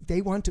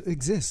they want to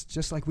exist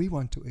just like we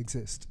want to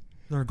exist.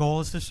 Their goal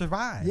is to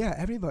survive. Yeah,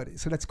 everybody.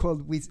 So that's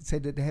called, we say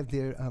that they have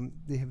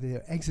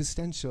their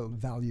existential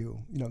value.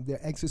 Their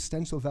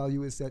existential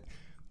value is that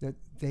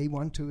they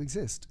want to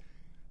exist.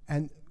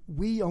 And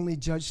we only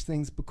judge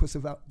things because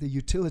of the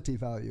utility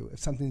value. If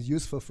something's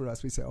useful for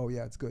us, we say, oh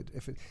yeah, it's good.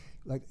 If it,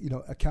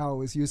 a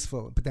cow is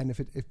useful, but then if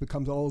it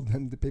becomes old,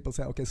 then the people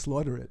say, okay,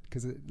 slaughter it,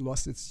 because it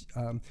lost its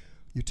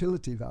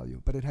utility value.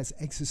 But it has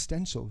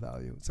existential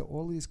value. So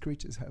all these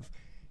creatures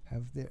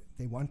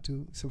they want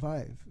to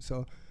survive.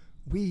 So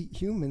we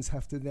humans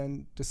have to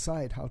then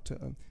decide how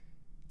to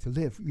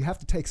live. You have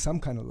to take some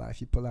kind of life.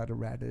 You pull out a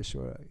radish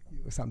or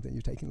something,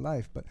 you're taking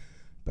life. But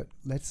but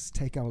let's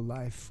take our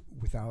life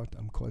without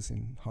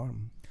causing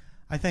harm.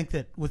 I think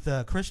that with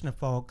the Krishna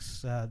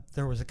folks,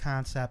 there was a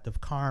concept of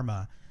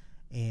karma,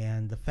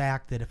 and the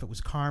fact that if it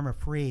was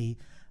karma-free,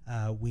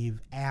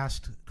 we've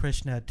asked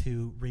Krishna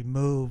to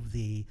remove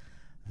the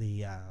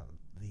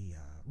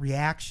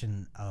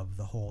reaction of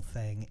the whole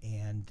thing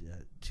and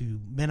to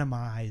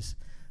minimize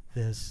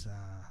this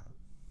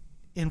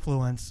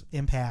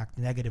impact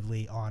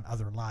negatively on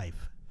other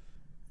life.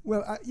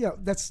 Well,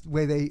 that's the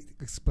way they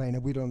explain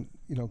it. We don't,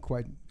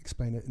 quite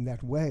explain it in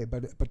that way.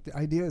 But the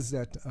idea is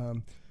that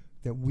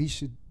that we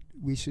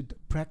should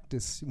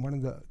practice one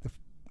of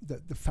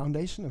the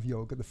foundation of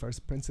yoga. The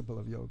first principle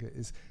of yoga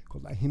is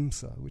called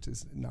ahimsa, which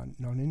is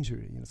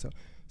non-injury.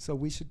 So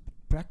we should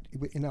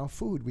in our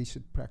food. We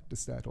should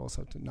practice that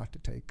also, to not to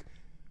take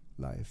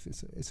life.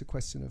 It's a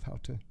question of how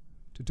to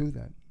do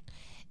that.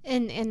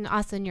 And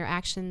also in your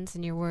actions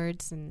and your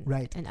words and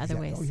in other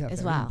ways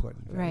as well.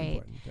 Very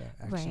important.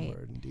 Action,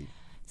 word, indeed.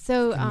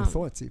 So and your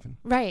thoughts even.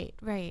 Right,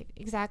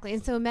 exactly.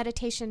 And so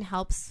meditation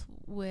helps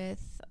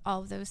with all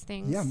of those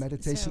things. Yeah,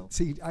 meditation.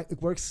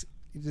 It works.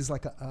 It is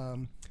like a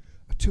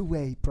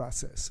two-way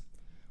process.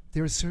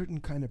 There are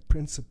certain kind of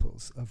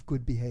principles of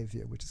good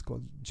behavior, which is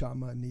called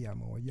jama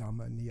niyama or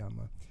yama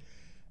niyama.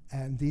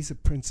 And these are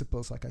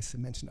principles, like I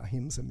mentioned,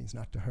 ahimsa means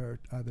not to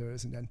hurt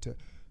others, and then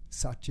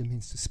satya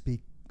means to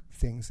speak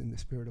things in the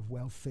spirit of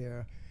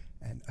welfare,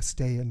 and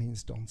asteya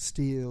means don't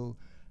steal,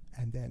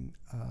 and then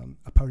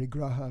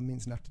aparigraha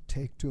means not to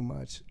take too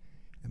much,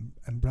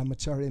 and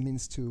brahmacharya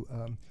means to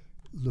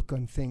look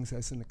on things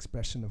as an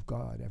expression of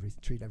God,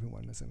 treat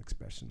everyone as an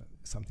expression of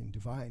something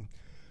divine.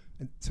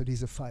 And so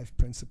these are 5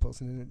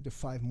 principles, and then there are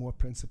 5 more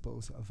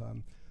principles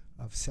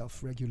of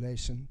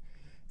self-regulation.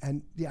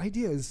 And the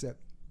idea is that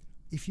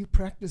if you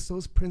practice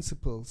those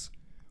principles,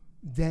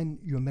 then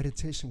your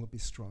meditation will be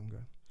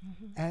stronger.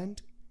 Mm-hmm. And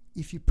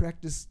if you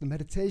practice the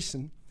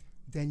meditation,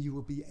 then you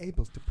will be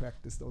able to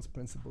practice those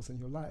principles in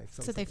your life.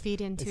 So they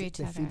feed into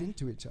each other. They feed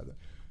into each other.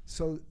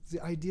 So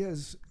the idea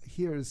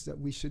here is that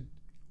we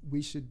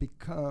should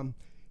become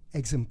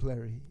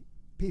exemplary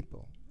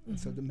people. Mm-hmm. And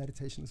so the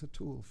meditation is a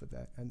tool for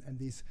that. And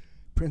these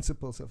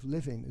principles of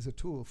living is a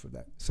tool for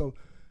that. So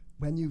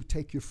when you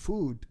take your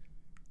food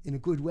in a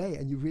good way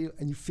and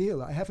you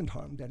feel, I haven't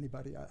harmed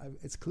anybody,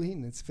 it's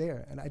clean, it's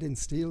fair, and I didn't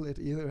steal it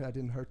either, I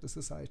didn't hurt the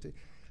society.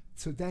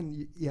 So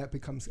then, it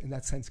becomes, in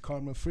that sense,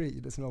 karma-free.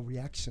 There's no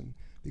reaction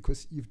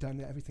because you've done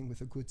everything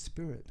with a good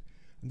spirit.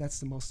 And that's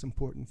the most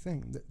important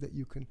thing, that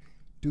you can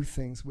do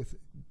things with,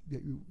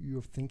 that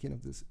you're thinking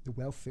of the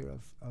welfare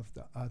of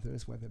the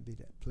others, whether it be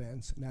the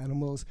plants and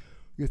animals.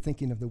 You're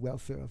thinking of the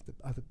welfare of the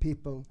other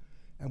people.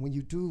 And when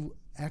you do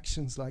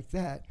actions like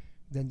that,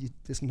 then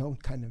there's no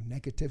kind of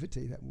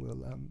negativity that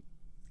will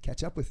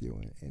catch up with you.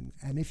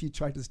 And if you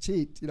try to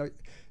cheat,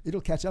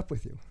 it'll catch up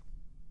with you.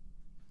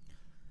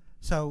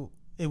 So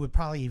it would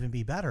probably even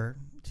be better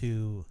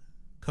to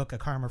cook a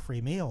karma-free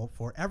meal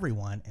for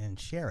everyone and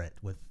share it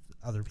with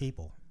other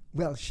people.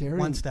 Well, sharing.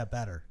 One step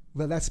better.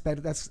 Well, that's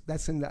better.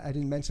 That's in the, I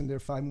didn't mention there are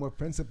 5 more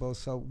principles.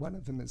 So one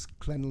of them is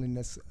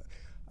cleanliness,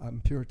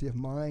 purity of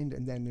mind,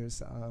 and then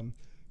there's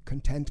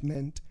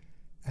contentment,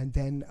 and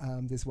then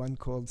there's one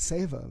called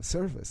seva,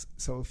 service.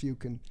 So if you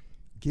can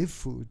give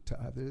food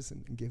to others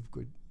and give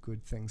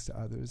good things to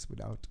others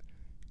without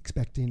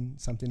expecting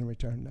something in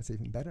return, that's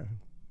even better.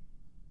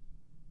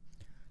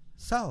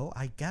 So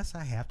I guess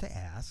I have to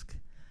ask,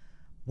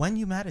 when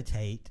you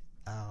meditate,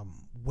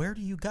 where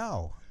do you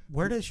go?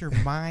 Where does your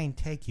mind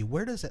take you?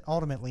 Where does it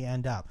ultimately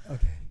end up?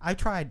 Okay. I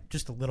tried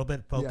just a little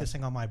bit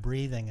focusing on my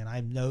breathing, and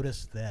I've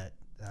noticed that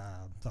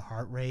the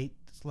heart rate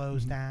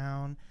slows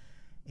down,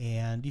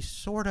 and you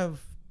sort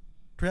of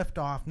drift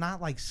off,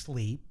 not like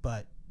sleep,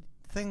 but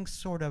things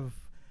sort of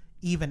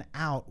even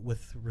out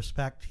with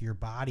respect to your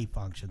body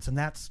functions, and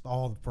that's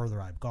all the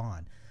further I've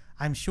gone.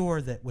 I'm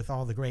sure that with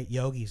all the great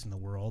yogis in the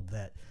world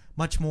that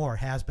much more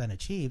has been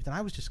achieved, and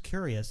I was just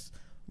curious,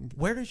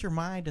 where does your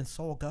mind and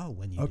soul go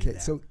when you do that? Okay,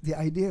 so the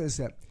idea is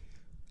that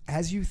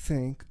as you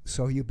think,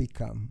 so you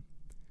become.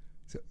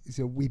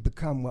 So we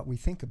become what we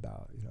think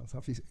about,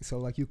 So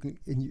like you can,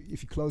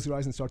 if you close your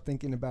eyes and start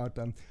thinking about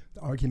the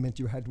argument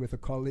you had with a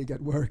colleague at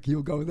work,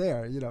 you'll go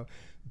there,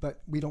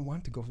 But we don't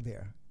want to go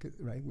there,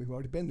 right? We've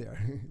already been there.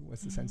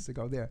 What's the sense to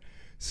go there?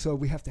 So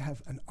we have to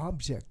have an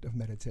object of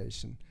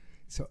meditation.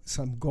 So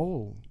some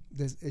goal.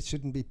 It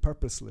shouldn't be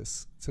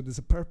purposeless. So there's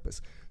a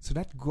purpose. So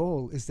that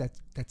goal is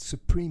that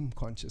supreme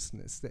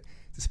consciousness. The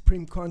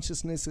supreme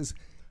consciousness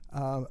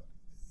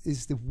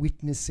is the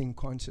witnessing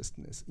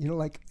consciousness.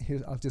 Like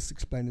here, I'll just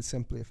explain it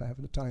simply if I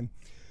have the time.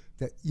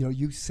 That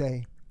you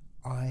say,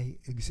 "I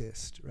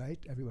exist," right?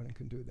 Everyone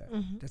can do that.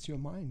 Mm-hmm. That's your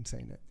mind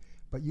saying it.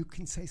 But you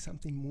can say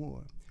something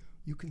more.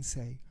 You can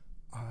say,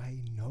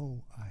 "I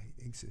know I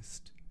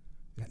exist."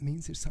 That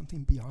means there's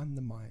something beyond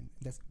the mind.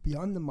 That's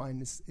beyond the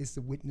mind is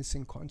the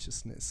witnessing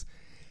consciousness.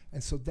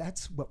 And so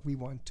that's what we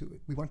want to.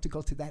 We want to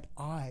go to that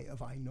I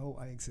of I know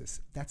I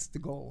exist. That's the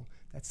goal.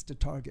 That's the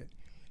target.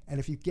 And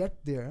if you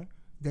get there,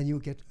 then you'll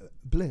get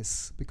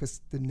bliss,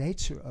 because the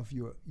nature of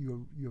your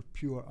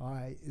pure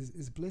I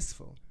is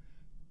blissful.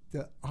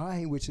 the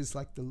I, which is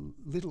like the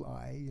little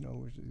I,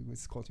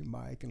 which calls you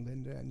Mike and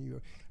Linda, and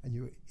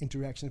your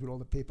interactions with all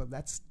the people,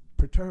 that's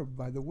perturbed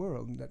by the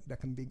world. And that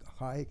can be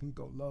high, it can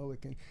go low,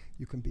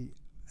 you can be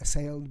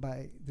assailed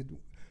by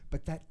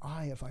but that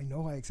I, if I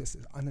know I exist,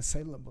 is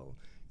unassailable.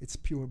 It's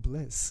pure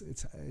bliss.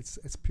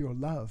 It's pure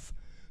love.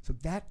 So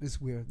that is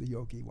where the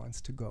yogi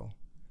wants to go.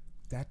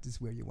 That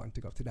is where you want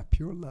to go, to that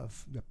pure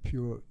love, the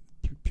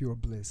pure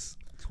bliss.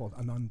 It's called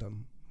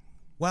anandam.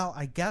 Well,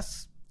 I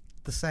guess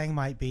the saying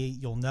might be,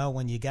 you'll know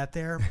when you get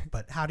there,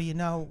 but how do you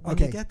know when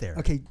you get there?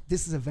 Okay,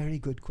 this is a very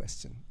good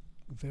question.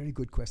 Very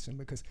good question,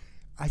 because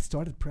I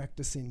started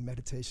practicing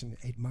meditation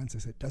 8 months. I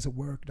said, does it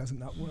work? Does it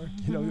not work?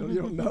 You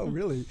don't know,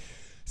 really.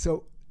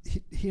 So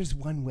here's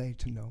one way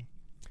to know.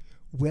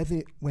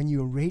 When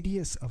your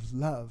radius of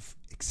love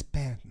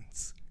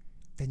expands,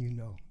 then you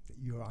know that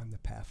you're on the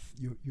path.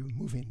 You're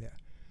moving there.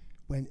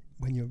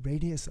 When your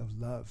radius of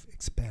love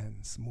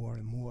expands more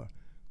and more,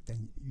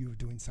 then you're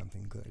doing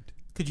something good.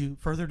 Could you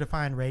further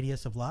define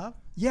radius of love?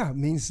 Yeah, it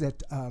means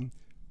that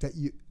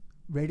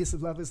radius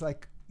of love is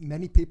like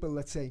many people,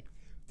 let's say,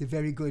 they're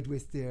very good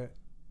with their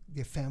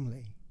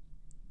family.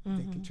 Mm-hmm.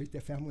 They can treat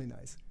their family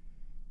nice.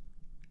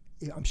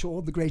 Yeah, I'm sure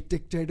all the great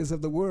dictators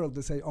of the world,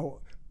 they say,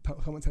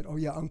 someone said, oh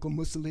yeah, Uncle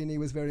Mussolini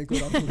was very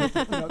good.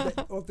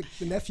 All the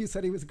nephew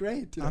said he was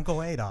great.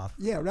 Uncle Adolf.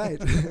 Yeah, right.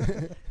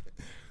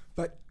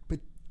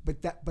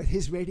 But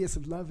his radius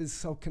of love is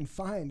so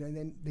confined, and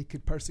then they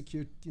could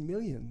persecute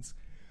millions.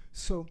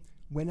 So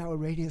when our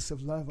radius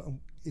of love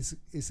is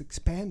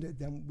expanded,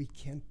 then we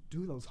can't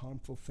do those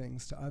harmful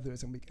things to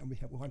others, and we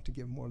want to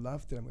give more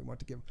love to them. We want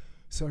to give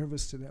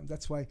service to them.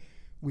 That's why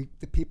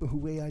the people who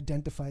we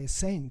identify as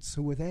saints,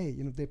 who are they?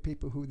 They're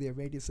people who their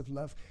radius of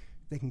love,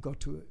 they can go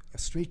to a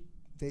street.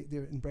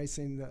 They're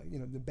embracing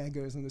the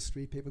beggars on the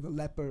street, people, the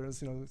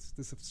lepers.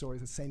 This story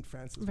is of Saint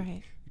Francis.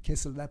 Right.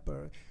 Kiss a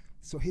leper.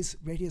 So his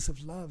radius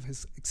of love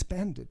has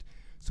expanded.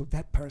 So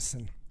that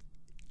person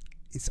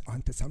is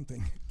onto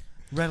something.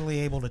 Readily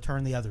able to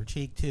turn the other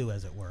cheek too,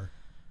 as it were.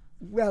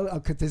 Well,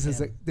 okay, this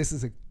is a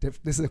question.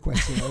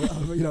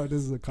 This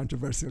is a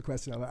controversial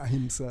question of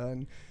ahimsa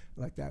and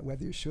like that,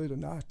 whether you should or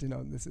not.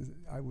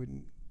 I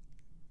wouldn't.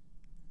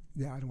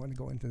 Yeah, I don't want to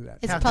go into that.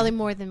 It's probably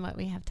more than what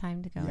we have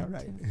time to go into.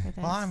 Right. For this.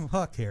 Well, I'm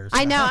hooked here. So.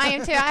 I know, I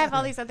am too. I have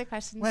all these other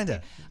questions Linda.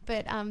 too,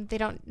 but they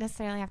don't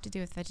necessarily have to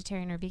do with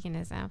vegetarian or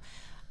veganism.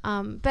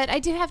 But I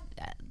do have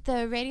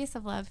the radius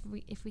of love.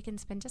 If we can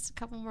spend just a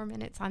couple more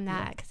minutes on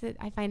that, because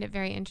I find it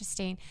very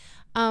interesting.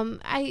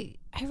 I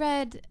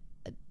read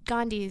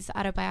Gandhi's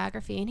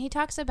autobiography, and he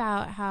talks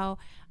about how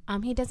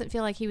he doesn't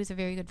feel like he was a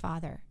very good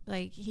father.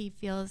 Like he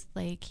feels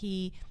like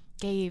he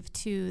gave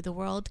to the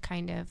world,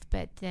 kind of,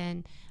 but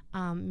then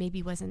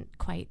maybe wasn't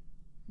quite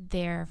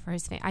there for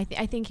his family.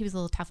 I think he was a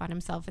little tough on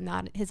himself in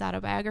his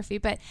autobiography,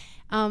 but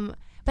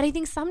I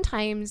think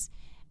sometimes.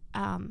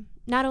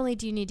 Not only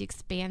do you need to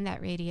expand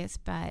that radius,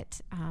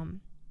 but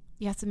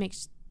you have to make,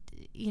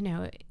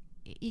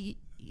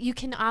 you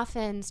can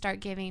often start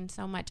giving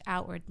so much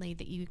outwardly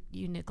that you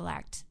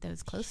neglect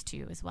those close to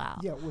you as well.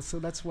 Yeah, well, so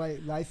that's why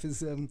life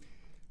is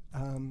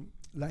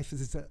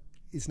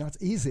not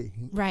easy.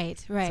 Right.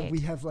 So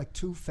we have like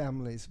two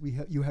families.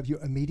 You have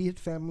your immediate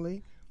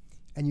family,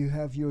 and you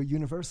have your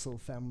universal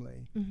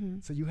family. Mm-hmm.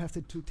 So you have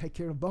to take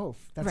care of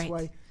both.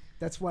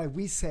 That's why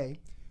we say,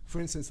 for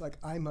instance, like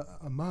I'm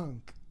a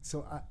monk.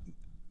 So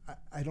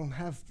I don't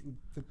have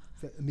the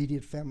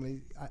immediate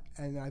family,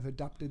 and I've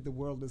adopted the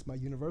world as my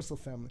universal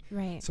family.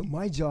 Right. So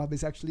my job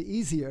is actually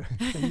easier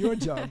than your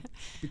job,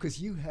 because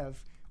you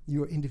have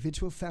your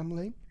individual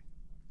family,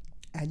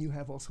 and you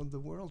have also the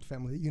world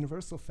family, the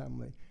universal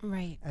family.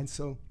 Right. And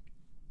so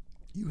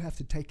you have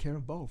to take care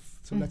of both.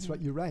 So that's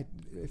what you're right.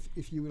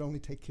 If you would only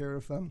take care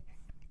of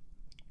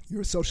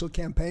you're a social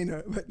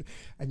campaigner,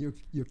 and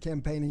you're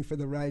campaigning for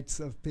the rights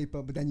of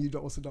people, but then you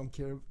also don't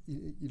care.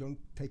 You don't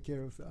take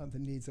care of the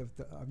needs of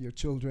your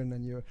children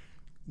and your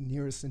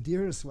nearest and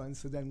dearest ones.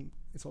 So then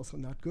it's also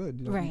not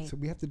good. Right. So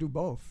we have to do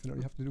both.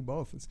 You have to do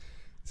both.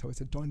 So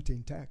it's a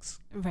daunting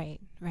task. Right.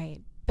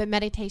 But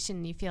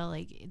meditation, you feel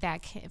like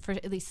that for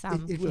at least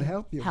some. It will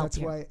help you. That's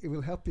why it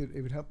will help you.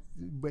 It would help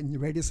when your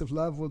radius of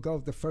love will go.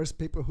 The first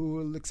people who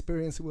will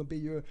experience it will be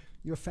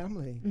your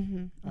family,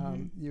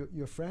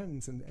 your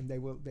friends, and they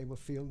will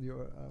feel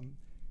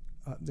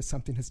that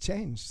something has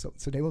changed.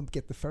 So they will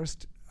get the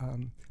first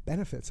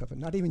benefits of it.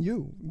 Not even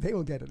you. They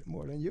will get it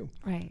more than you.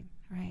 Right.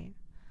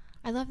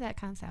 I love that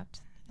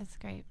concept. That's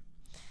great.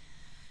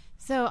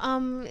 So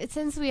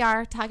since we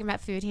are talking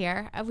about food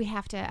here, we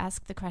have to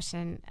ask the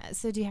question,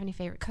 so do you have any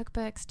favorite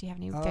cookbooks? Do you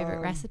have any favorite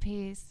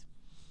recipes?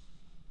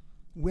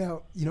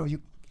 Well,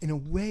 you in a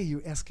way,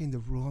 you're asking the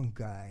wrong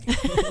guy.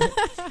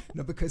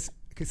 Because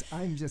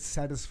I'm just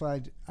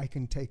satisfied I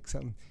can take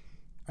some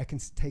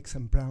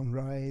brown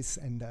rice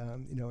and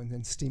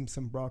then steam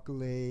some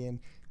broccoli and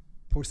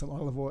pour some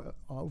olive oil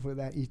over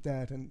that, eat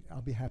that, and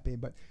I'll be happy.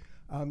 But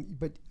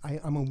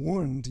I'm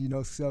warned,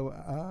 so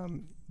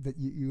that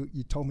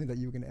you told me that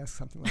you were going to ask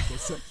something like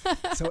this.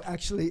 So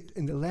actually,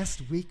 in the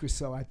last week or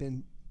so, I've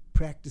been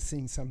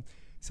practicing some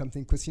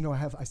something, because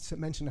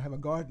mentioned I have a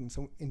garden,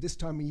 so in this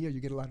time of year you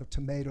get a lot of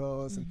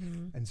tomatoes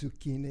and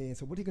zucchini, and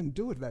so what are you going to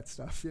do with that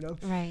stuff,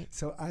 Right.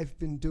 So I've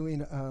been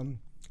doing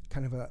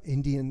kind of a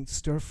Indian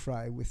stir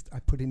fry I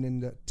put in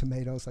the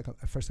tomatoes, like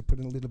first I put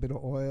in a little bit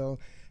of oil,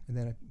 and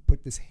then I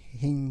put this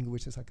hing,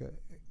 which is like a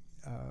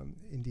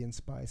Indian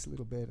spice, a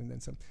little bit, and then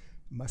some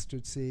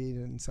mustard seed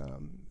and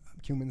some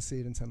cumin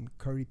seed and some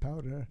curry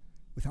powder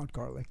without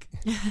garlic.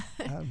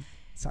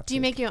 Do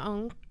you make your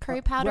own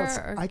curry powder?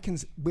 Well, I can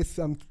with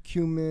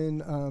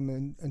cumin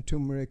and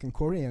turmeric and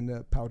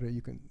coriander powder.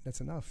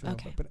 That's enough.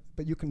 Okay.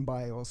 But you can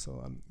buy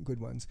also good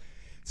ones.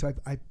 So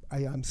I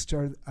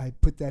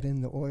put that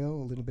in the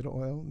oil, a little bit of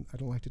oil. I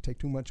don't like to take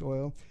too much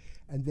oil,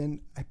 and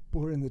then I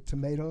pour in the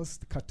tomatoes,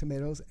 the cut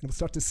tomatoes, and it'll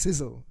start to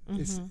sizzle.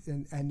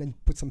 And then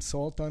put some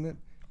salt on it.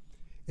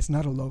 It's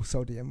not a low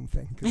sodium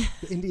thing. 'Cause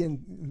the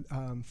Indian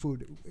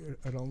food,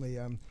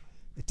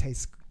 it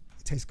tastes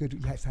good.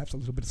 You have to have a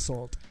little bit of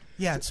salt.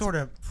 Yeah, it sort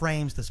of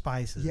frames the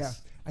spices. Yeah,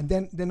 and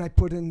then I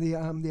put in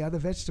the other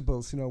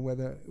vegetables,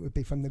 whether it would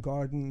be from the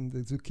garden, the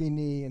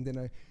zucchini, and then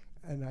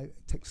I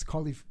take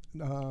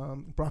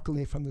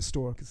broccoli from the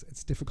store, because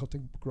it's difficult to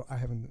grow. I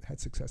haven't had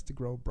success to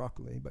grow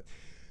broccoli, but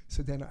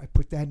so then I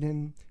put that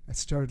in, I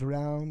stir it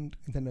around,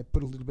 and then I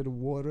put a little bit of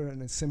water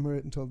and I simmer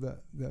it until the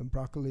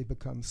broccoli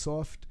becomes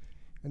soft,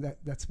 and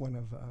that's one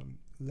of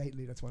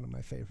lately that's one of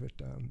my favorite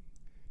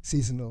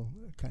seasonal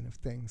kind of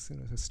things,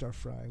 a stir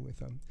fry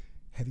with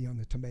heavy on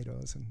the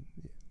tomatoes and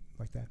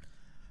like that.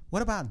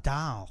 What about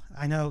dal?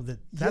 I know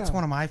that's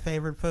one of my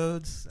favorite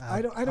foods.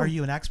 I don't, are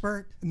you an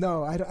expert?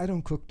 No, I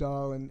don't cook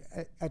dal. And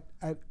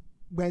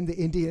when the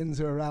Indians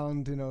are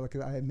around, like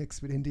I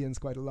mix with Indians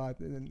quite a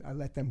lot, and I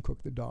let them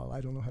cook the dal.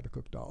 I don't know how to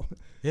cook dal.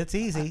 It's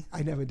easy.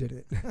 I never did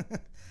it.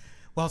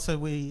 Well, so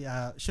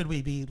should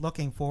we be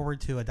looking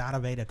forward to a Dada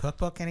Veda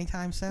cookbook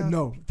anytime soon?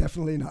 No,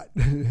 definitely not.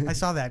 I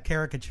saw that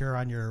caricature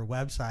on your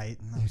website,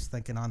 and I was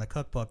thinking on the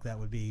cookbook that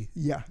would be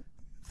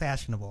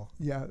fashionable.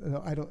 Yeah,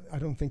 no, I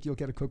don't think you'll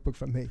get a cookbook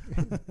from me.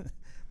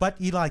 But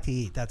you like to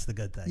eat. That's the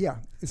good thing. Yeah,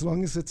 as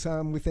long as it's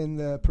within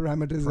the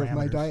parameters of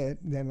my diet,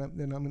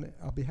 then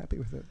I'll be happy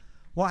with it.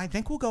 Well, I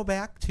think we'll go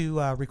back to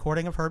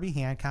recording of Herbie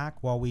Hancock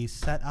while we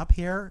set up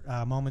here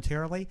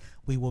momentarily.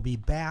 We will be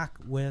back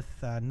with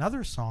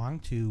another song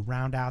to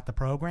round out the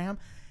program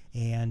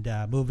and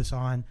move us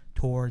on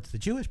towards the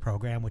Jewish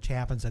program, which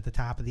happens at the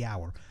top of the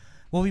hour.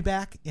 We'll be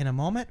back in a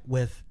moment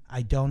with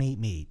I Don't Eat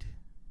Meat.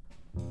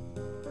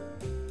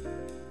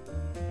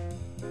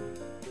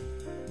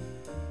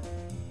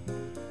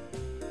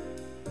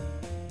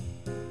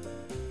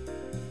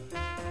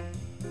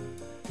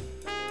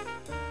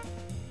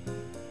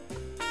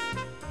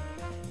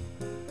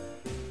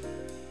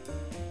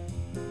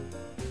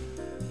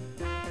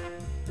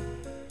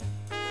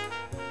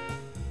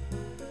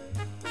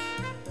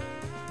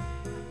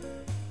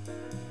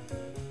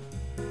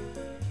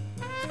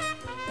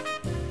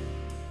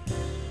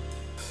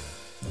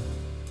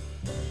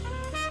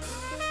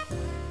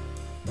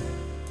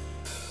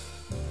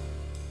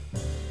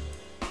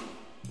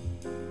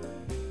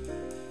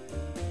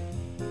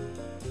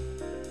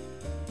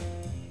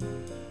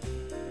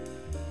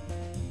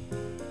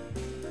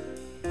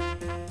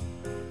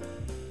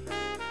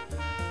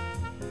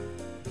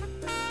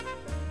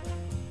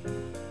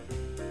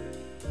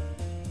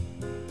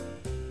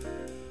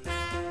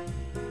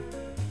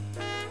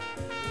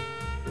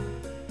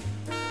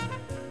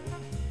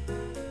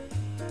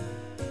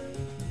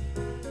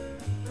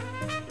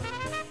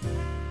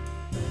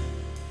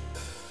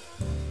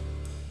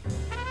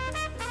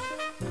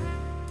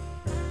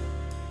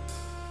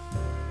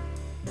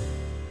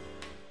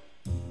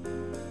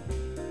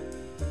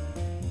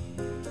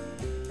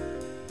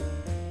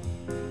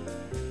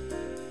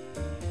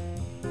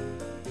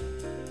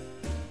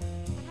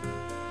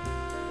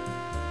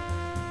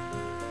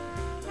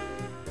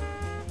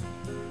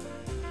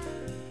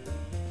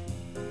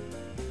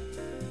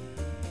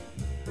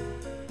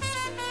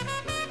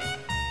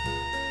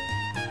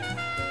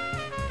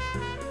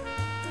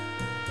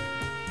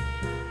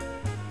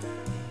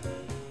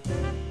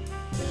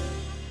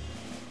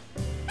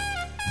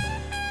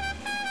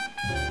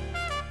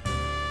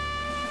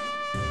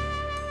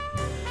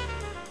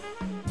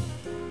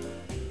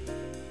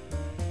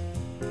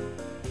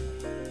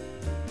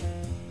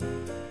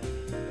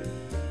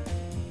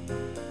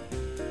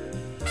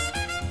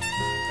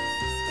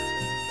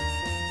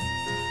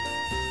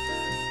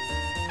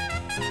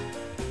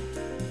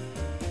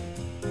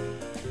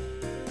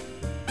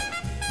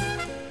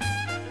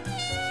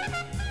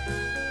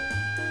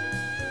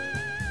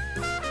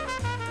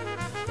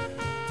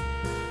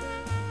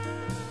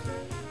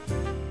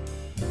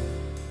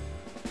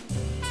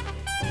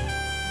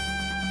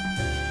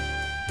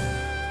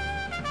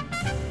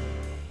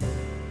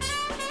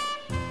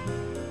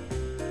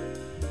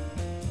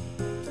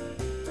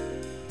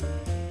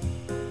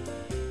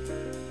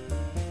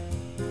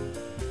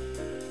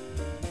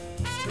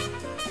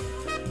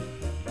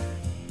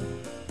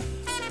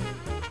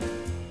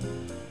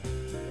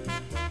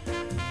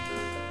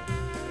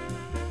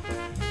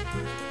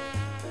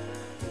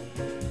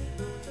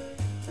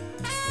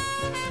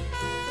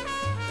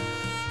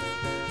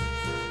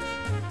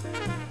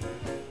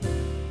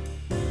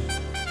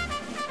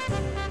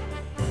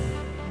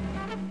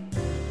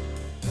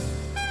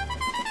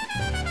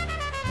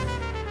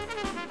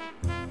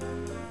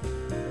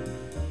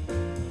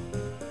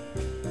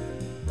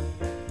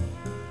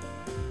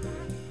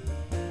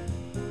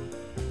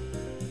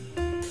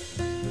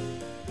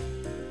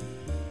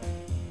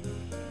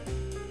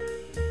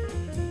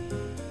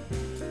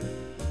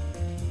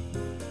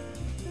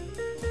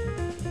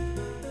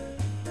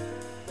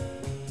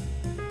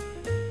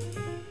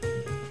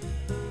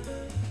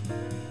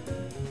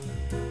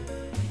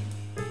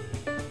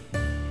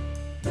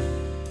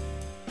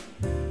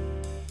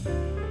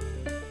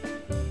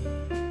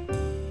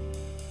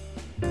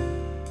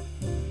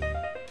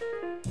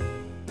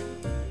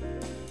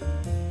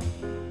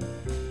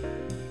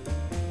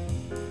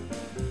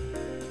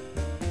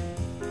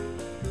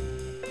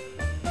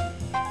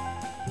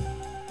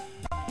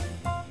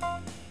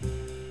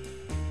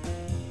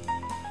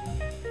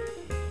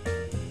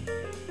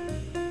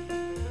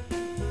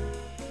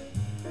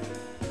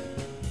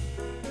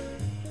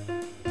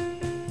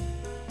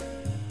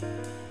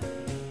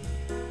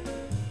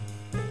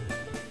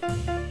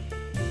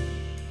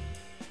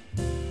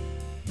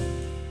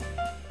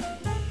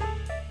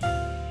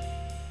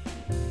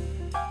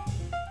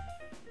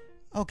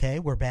 Okay,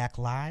 we're back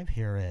live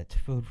here at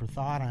Food for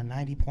Thought on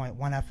 90.1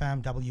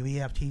 FM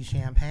WEFT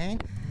Champaign.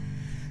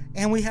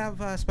 And we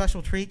have a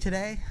special treat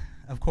today.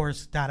 Of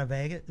course, Dada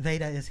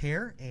Veda is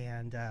here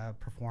and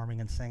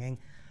performing and singing.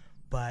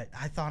 But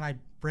I thought I'd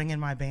bring in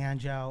my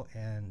banjo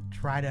and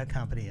try to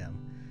accompany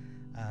him.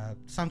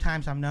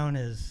 Sometimes I'm known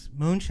as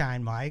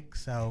Moonshine Mike,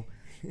 so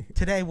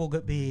today will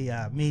be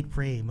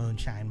meat-free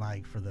Moonshine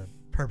Mike for the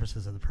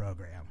purposes of the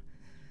program.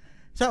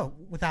 So,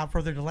 without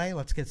further delay,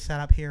 let's get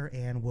set up here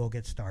and we'll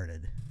get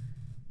started.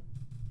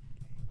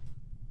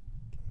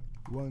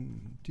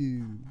 1,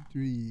 2,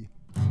 3.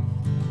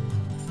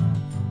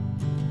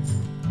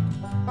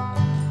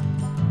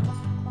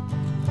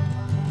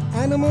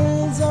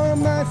 Animals are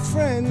my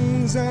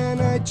friends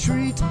and I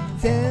treat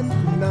them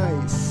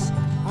nice.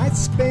 I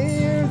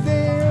spare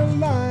their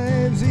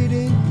lives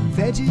eating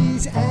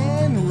veggies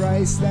and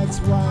rice. That's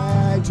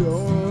why I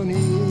don't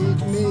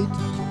eat meat.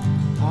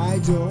 I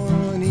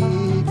don't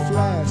eat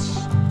flesh.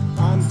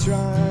 I'm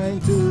trying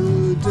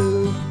to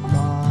do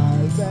my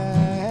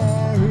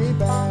very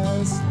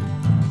best.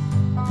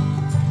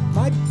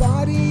 My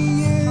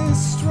body is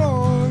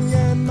strong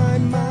and my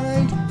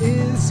mind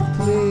is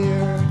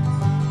clear.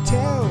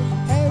 Tell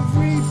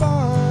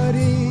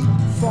everybody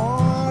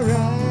far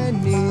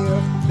and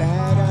near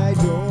that I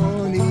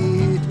don't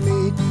eat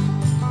meat.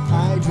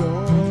 I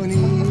don't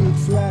eat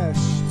flesh.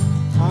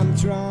 I'm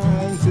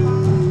trying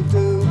to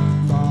do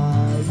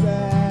my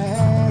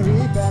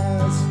very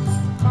best.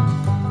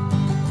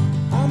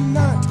 I'm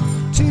not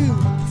too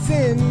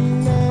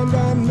thin and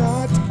I'm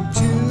not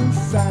too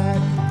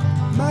fat.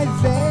 My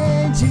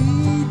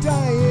veggie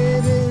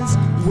diet is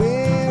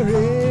where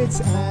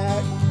it's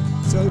at.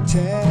 So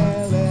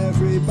tell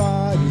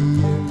everybody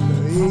in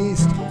the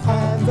East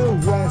and the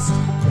West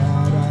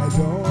that I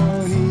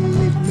don't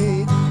eat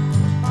meat.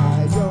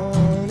 I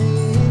don't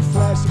eat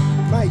flesh.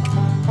 Mike.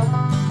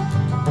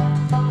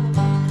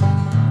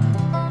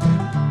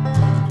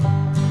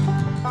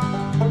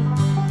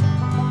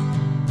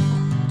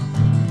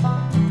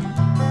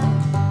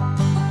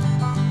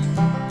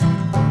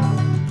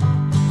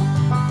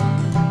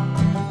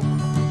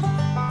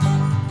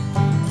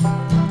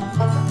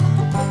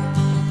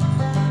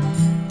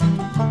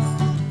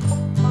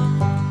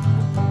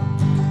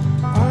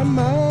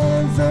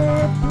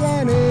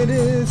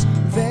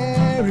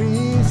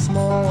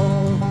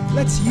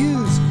 Let's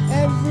use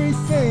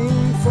everything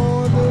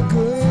for the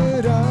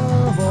good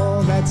of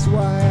all. That's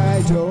why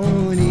I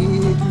don't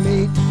eat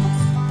meat.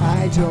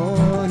 I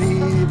don't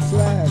eat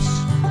flesh.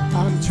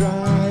 I'm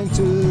trying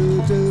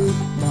to do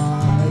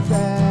my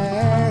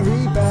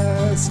very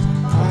best.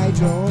 I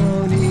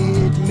don't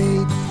eat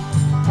meat.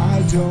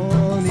 I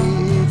don't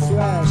eat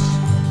flesh.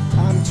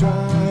 I'm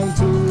trying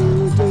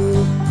to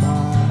do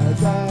my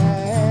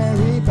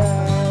very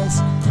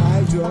best.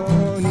 I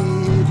don't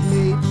eat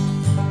meat.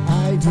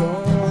 I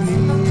don't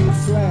eat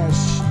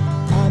flesh.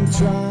 I'm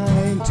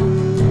trying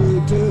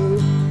to do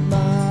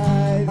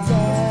my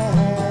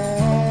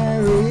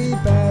very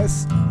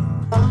best.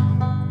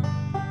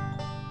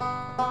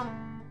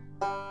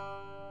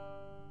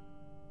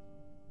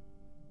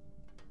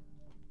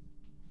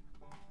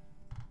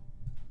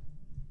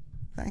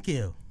 Thank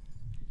you.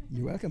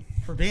 You're welcome.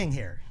 For being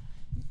here.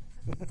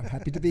 I'm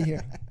happy to be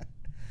here.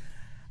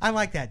 I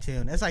like that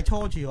tune. As I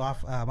told you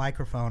off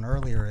microphone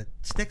earlier, it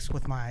sticks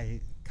with my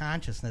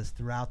consciousness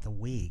throughout the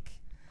week.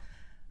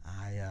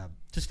 I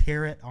just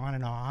hear it on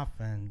and off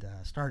and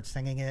start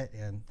singing it.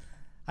 And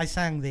I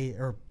sang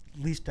or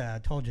at least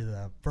told you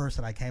the verse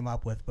that I came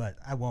up with, but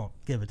I won't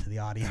give it to the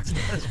audience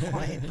at this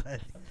point. But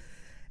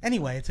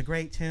anyway, it's a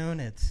great tune.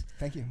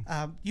 Thank you.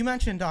 You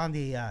mentioned on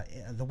the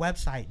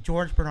website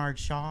George Bernard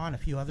Shaw and a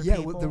few other people.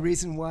 Yeah, well, the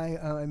reason why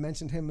I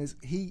mentioned him is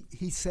he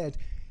said,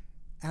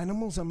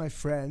 animals are my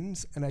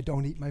friends and I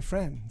don't eat my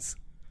friends.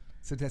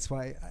 So that's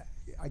why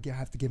I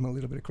have to give him a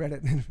little bit of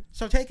credit.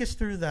 So take us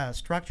through the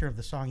structure of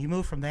the song. You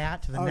move from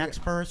that to the next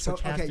verse,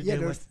 which has to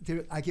do with...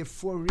 I give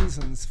 4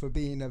 reasons for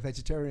being a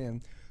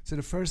vegetarian. So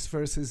the first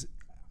verse is,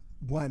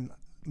 1,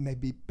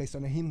 maybe based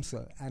on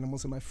ahimsa.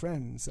 Animals are my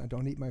friends. I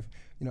don't eat my...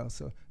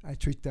 so I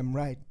treat them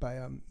right by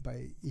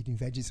eating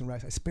veggies and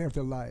rice. I spare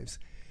their lives.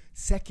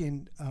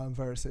 Second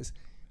verse is,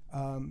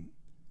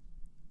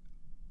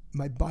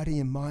 my body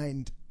and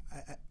mind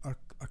are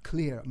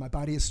clear. My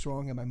body is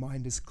strong and my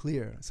mind is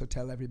clear. So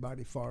tell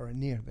everybody far and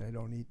near that I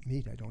don't eat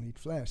meat, I don't eat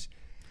flesh.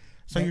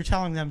 So you're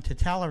telling them to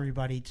tell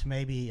everybody to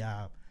maybe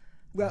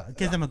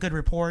give them a good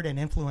report and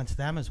influence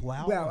them as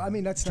well? Well, I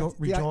mean, that's not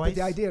rejoice.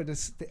 The idea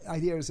is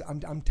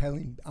I'm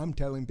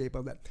telling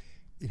people that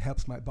it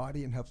helps my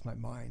body and helps my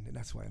mind, and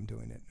that's why I'm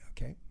doing it,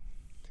 okay?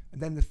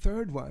 And then the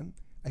third one,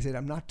 I said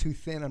I'm not too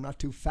thin, I'm not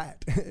too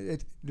fat.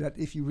 That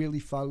if you really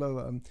follow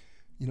a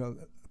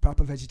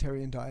proper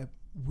vegetarian diet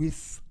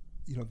with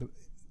the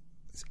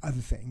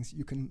other things,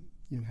 you can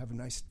have a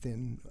nice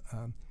thin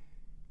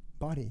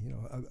body,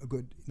 a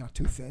good, not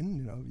too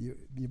thin, you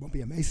won't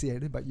be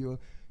emaciated, but you'll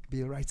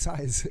be the right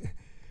size.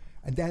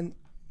 And then,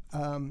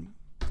 so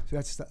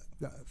that's the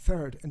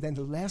third. And then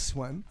the last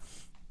one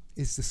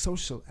is the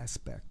social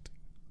aspect.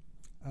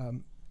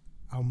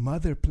 our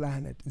mother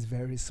planet is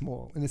very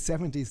small. In the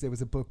 70s, there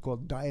was a book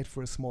called Diet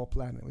for a Small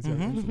Planet. It was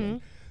very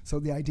influential. So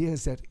the idea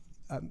is that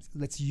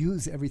let's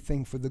use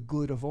everything for the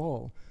good of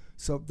all.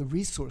 So the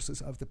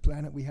resources of the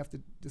planet, we have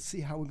to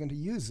see how we're going to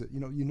use it.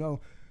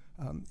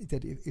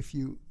 That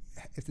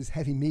if there's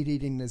heavy meat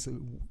eating, there's a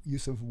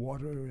use of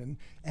water and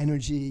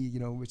energy,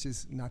 which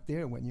is not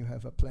there when you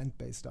have a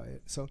plant-based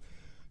diet.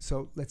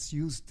 So let's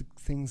use the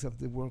things of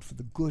the world for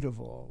the good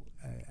of all,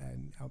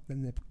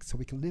 so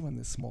we can live on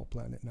this small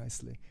planet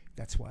nicely.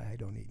 That's why I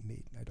don't eat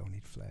meat. I don't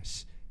eat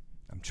flesh.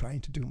 I'm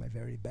trying to do my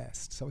very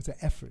best. So it's an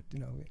effort.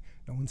 No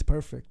one's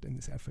perfect in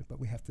this effort, but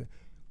we have to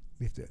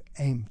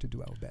aim to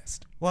do our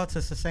best. Well, it's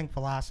a succinct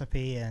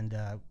philosophy and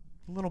a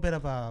little bit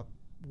of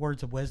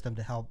words of wisdom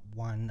to help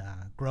one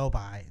grow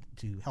by,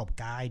 to help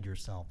guide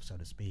yourself, so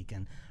to speak,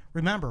 and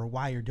remember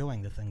why you're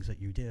doing the things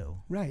that you do.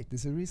 Right.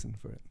 There's a reason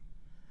for it.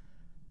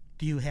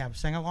 Do you have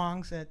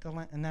sing-alongs at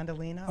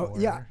Nandalina or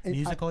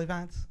musical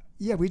events?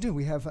 Yeah, we do.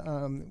 We have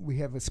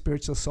a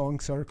spiritual song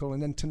circle,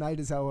 and then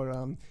tonight is our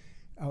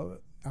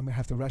I'm gonna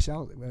have to rush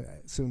out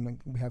soon.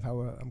 We have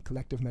our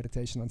collective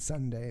meditation on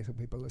Sunday, so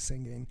people are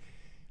singing.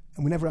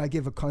 And whenever I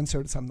give a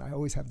concert or something, I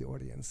always have the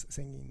audience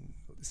singing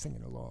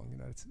along.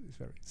 It's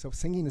very, so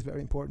singing is very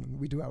important.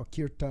 We do our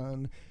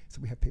kirtan, so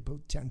we have people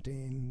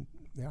chanting.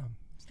 Yeah.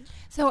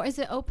 So is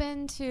it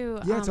open to?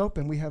 Yeah, it's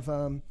open. We have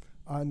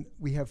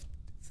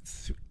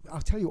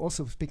I'll tell you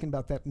also, speaking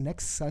about that,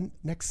 next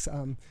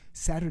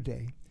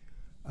Saturday,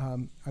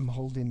 I'm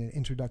holding an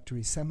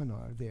introductory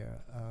seminar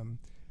there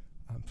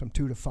from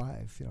 2 to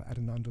 5 at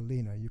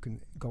Anandalina. You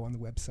can go on the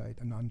website,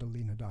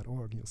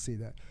 anandalina.org, you'll see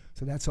that.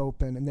 So that's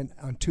open. And then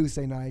on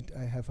Tuesday night,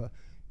 I have a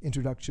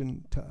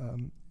introduction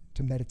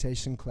to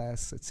meditation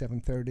class at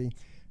 7:30.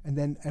 And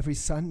then every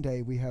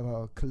Sunday, we have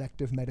a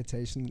collective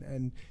meditation.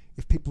 And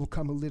if people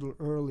come a little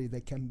early,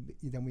 then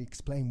we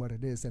explain what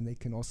it is, and they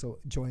can also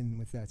join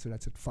with that. So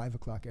that's at 5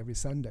 o'clock every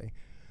Sunday.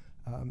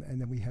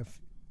 And then we have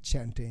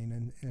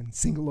chanting and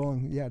sing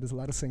along. Yeah, there's a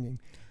lot of singing.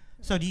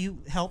 So do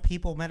you help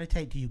people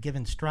meditate? Do you give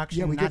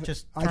instruction, not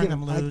just turn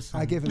them loose?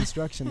 I give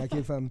instruction. I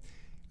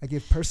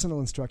give personal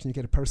instruction. You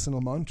get a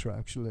personal mantra,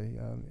 actually.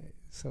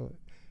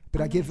 But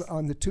I give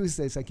on the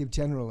Tuesdays. I give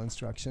general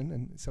instruction,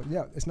 and so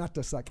it's not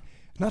just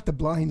not the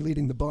blind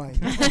leading the blind.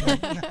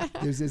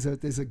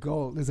 There's a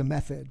goal. There's a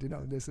method.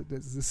 There's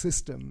a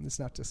system. It's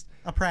not just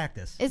a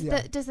practice.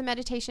 Does the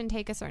meditation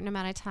take a certain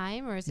amount of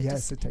time, or is it?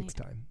 Yes, it takes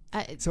time.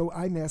 So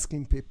I'm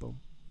asking people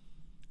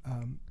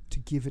to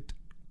give it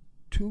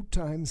 2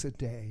 times a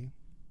day,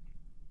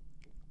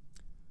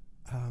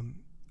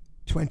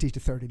 20 to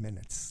 30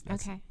 minutes.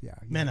 Okay. Yeah.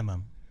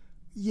 Minimum.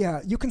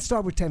 Yeah, you can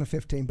start with 10 or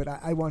 15, but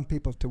I want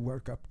people to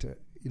work up to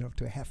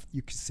to a half.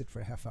 You can sit for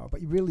a half hour,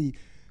 but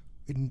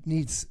it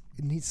needs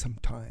some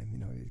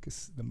time,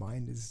 because the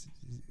mind is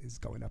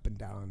going up and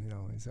down,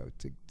 and so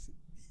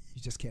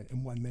you just can't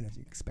in 1 minute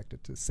you expect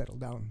it to settle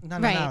down.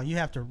 No. You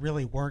have to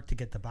really work to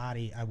get the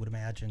body, I would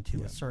imagine,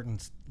 to a certain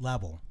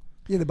level.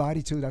 Yeah, the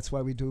body too. That's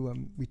why we do.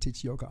 We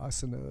teach yoga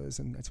asanas,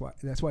 and that's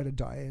why the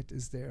diet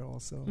is there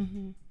also.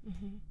 Mm-hmm,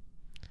 mm-hmm.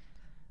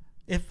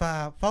 If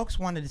folks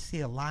wanted to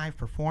see a live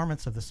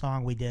performance of the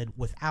song we did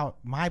without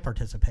my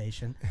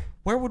participation,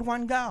 where would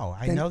one go?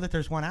 I know that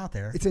there's one out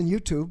there. It's on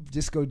YouTube.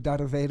 Just go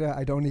Dada Veda,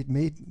 I Don't Eat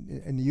Meat,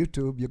 in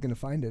YouTube. You're going to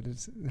find it.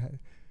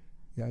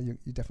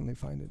 You definitely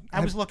find it. I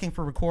was looking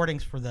for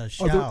recordings for the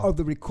show.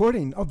 The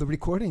recording.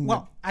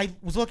 Well, I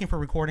was looking for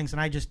recordings, and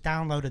I just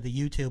downloaded the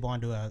YouTube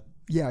onto a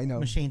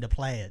machine to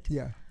play it.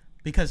 Yeah.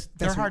 Because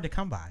they're hard to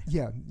come by.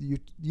 Yeah,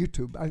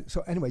 YouTube.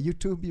 So anyway,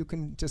 YouTube, you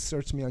can just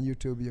search me on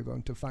YouTube. You're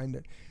going to find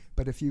it.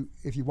 But if you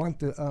want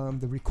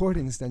the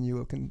recordings, then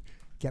you can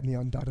get me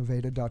on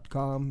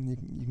dadaveda.com.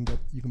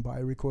 You can buy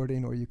a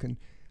recording, or you can,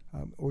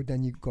 or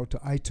then you go to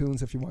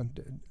iTunes if you want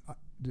to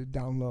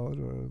download.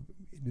 Or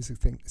there's a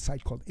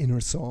site called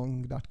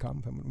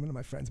innersong.com. One of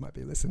my friends might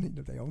be listening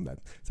that they own that.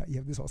 So you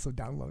have this also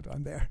download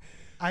on there.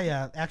 I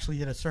actually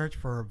did a search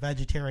for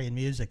vegetarian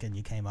music, and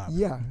you came up.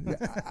 Yeah,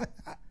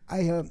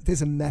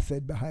 there's a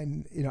method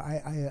behind.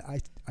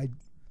 I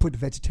put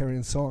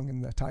vegetarian song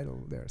in the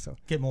title there, so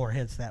get more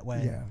hits that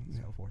way. Yeah, and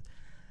so forth.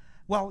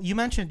 Well, you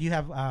mentioned you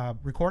have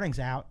recordings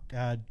out.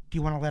 Do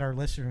you want to let our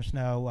listeners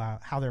know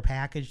how they're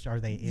packaged? Are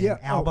they in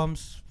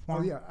albums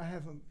form? Oh yeah, I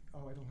have them.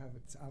 Oh, I don't have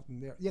it out in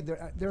there. Yeah,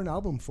 they're in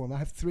album form. I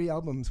have 3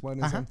 albums.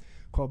 One is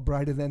called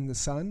Brighter Than the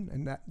Sun,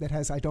 and that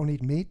has I Don't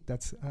Eat Meat.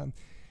 That's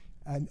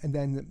and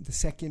then the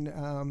second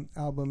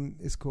album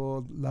is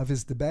called Love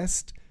Is the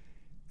Best,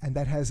 and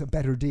that has A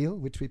Better Deal,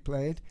 which we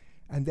played.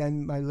 And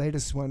then my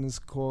latest one is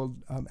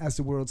called As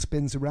the World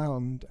Spins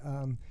Around,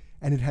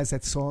 and it has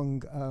that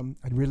song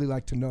I'd Really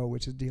Like to Know,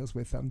 which deals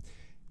with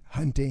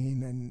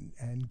hunting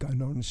and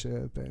gun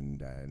ownership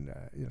and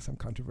some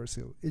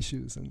controversial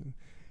issues, and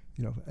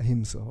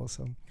ahimsa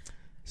also.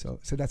 So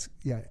that's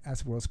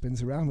As the World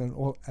Spins Around, and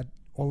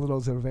all of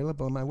those are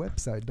available on my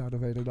website,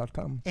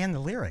 dadaveda.com. And the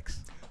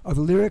lyrics. Oh,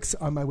 the lyrics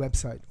on my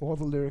website. All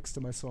the lyrics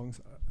to my songs.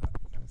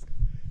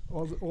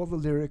 All the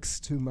lyrics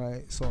to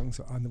my songs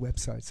are on the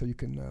website, so you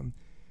can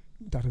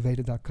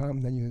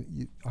DadaVeda.com. Then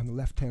you on the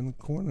left-hand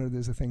corner,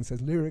 there's a thing that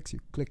says lyrics. You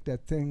click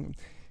that thing,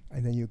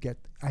 and then you get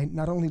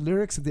not only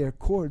lyrics are there,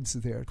 chords are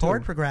there.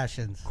 Chord too.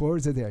 progressions.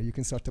 Chords are there. You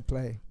can start to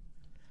play.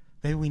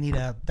 Maybe we need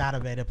a Dada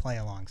Veda play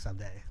along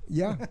someday.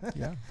 Yeah,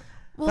 yeah.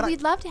 Well, But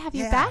we'd love to have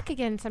you back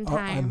again Oh,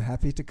 sometime. I'm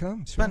happy to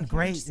come. It's Sure. been a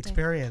great Interesting.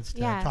 experience to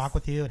Yes. talk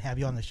with you and have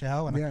you on the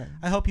show. And Yeah.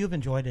 I hope you've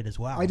enjoyed it as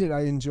well. I did.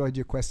 I enjoyed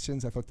your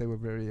questions. I thought they were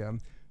very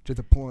to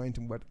the point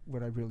and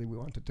what I really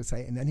wanted to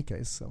say in any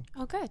case. So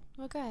Oh, good.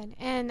 Well, good.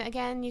 And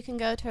again, you can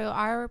go to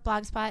our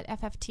blogspot,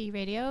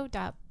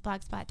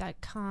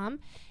 fftradio.blogspot.com,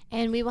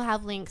 and we will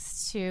have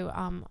links to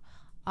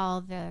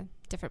all the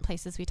different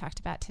places we talked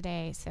about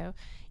today. So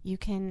you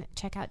can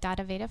check out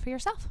Dada Veda for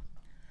yourself.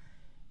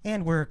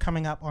 And we're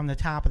coming up on the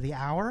top of the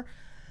hour.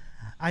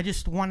 I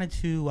just wanted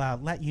to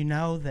let you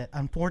know that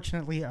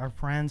unfortunately our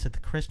friends at the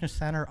Krishna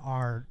Center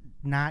are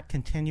not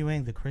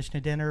continuing the Krishna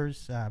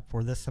dinners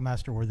for this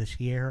semester or this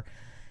year.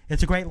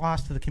 It's a great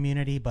loss to the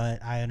community,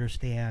 but I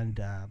understand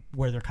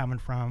where they're coming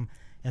from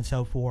and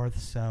so forth.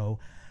 So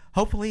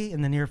hopefully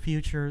in the near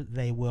future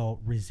they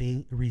will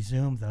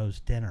resume those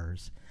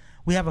dinners.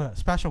 We have a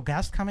special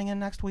guest coming in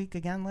next week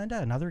again, Linda,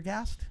 another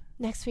guest.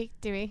 Next week,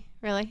 do we?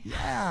 Really?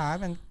 Yeah,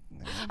 I've been...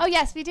 Oh,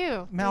 yes, we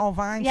do. Mel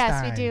Weinstein.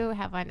 Yes, we do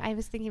have one. I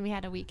was thinking we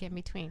had a week in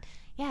between.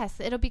 Yes,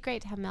 it'll be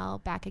great to have Mel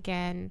back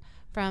again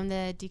from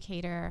the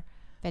Decatur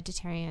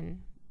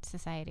Vegetarian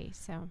Society.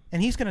 So,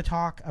 and he's going to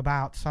talk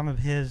about some of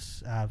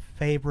his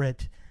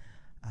favorite,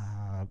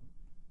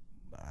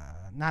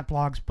 not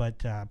blogs, but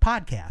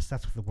podcasts.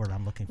 That's the word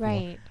I'm looking for.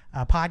 right.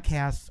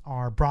 Podcasts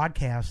are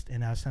broadcasts,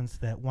 in essence,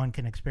 that one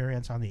can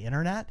experience on the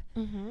internet.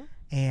 Mm-hmm.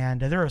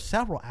 And there are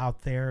several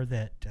out there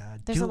that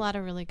There's a lot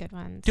of really good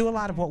ones. do a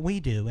lot of what we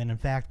do. And, in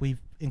fact, we've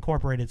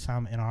incorporated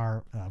some in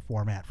our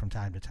format from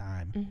time to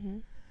time. Mm-hmm.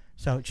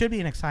 So it should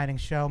be an exciting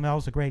show.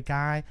 Mel's a great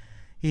guy.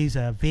 He's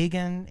a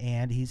vegan,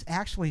 and he's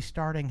actually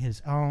starting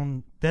his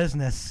own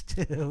business,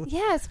 too.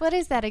 Yes, what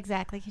is that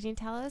exactly? Can you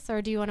tell us,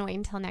 or do you want to wait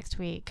until next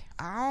week?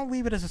 I'll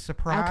leave it as a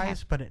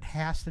surprise, but it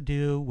has to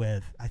do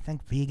with, I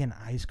think, vegan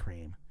ice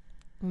cream.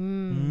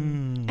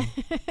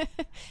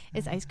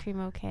 Is ice cream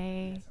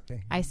okay?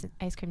 okay. Ice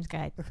cream's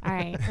good. All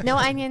right. No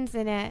onions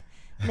in it.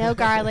 No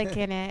garlic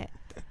in it.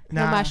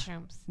 No Nah.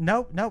 mushrooms.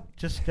 Nope.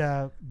 Just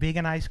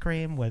vegan ice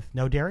cream with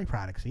no dairy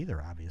products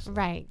either, obviously.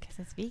 Right, because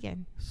it's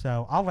vegan.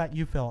 So I'll let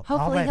you fill.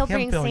 Hopefully I'll he'll let him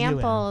bring fill you in.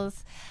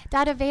 samples.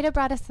 Dada Veda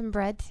brought us some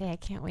bread today. I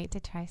can't wait to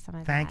try some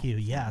of that. Thank you. So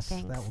Yes,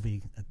 thanks. that will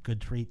be a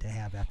good treat to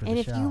have after And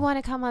the if show. you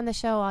want to come on the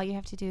show, all you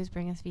have to do is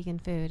bring us vegan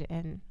food.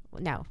 And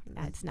no,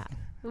 it's not.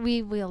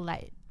 We will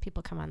let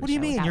people come on the What do show.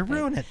 you mean? without You're food.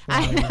 ruining it for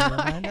I me, know.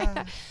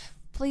 Miranda.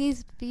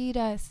 Please feed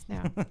us.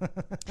 No.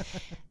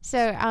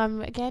 So,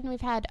 again,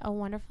 we've had a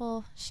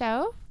wonderful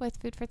show with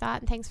Food for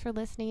Thought, and thanks for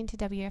listening to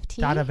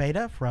WFT. Dada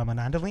Veda from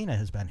Anandalina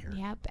has been here.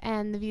 Yep,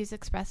 and the views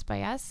expressed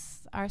by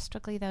us are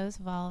strictly those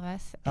of all of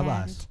us. Of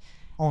and us.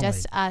 Only.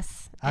 Just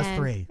us. Us And-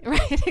 three.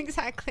 Right,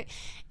 exactly.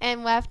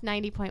 And WEFT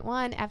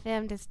 90.1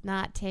 FM does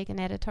not take an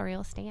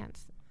editorial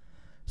stance.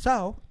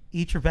 So,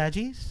 eat your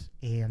veggies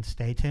and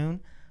stay tuned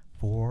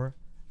for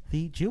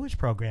the Jewish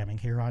programming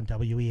here on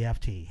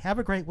WEFT. Have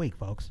a great week,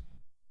 folks.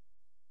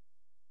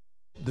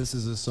 This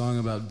is a song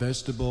about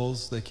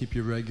vegetables. They keep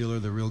you regular.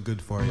 They're real good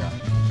for you.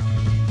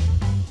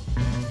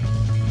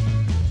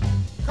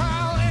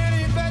 Call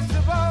any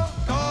vegetable,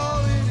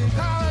 call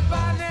it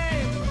by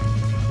name.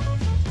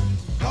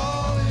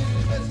 Call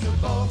any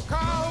vegetable,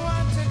 call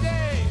one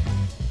today.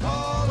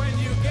 Call when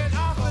you get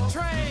off the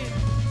train.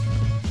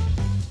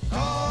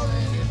 Call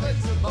any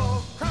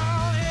vegetable,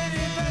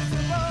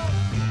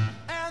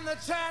 and the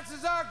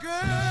chances are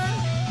good.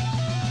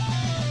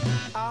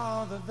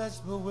 All the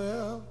vegetable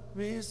will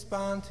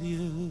respond to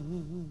you.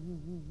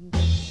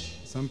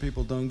 Some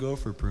people don't go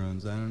for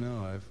prunes. I don't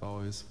know. I've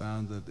always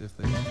found that if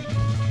they...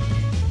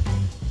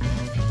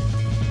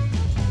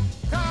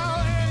 Call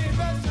any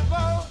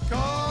vegetable.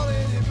 Call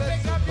any vegetable.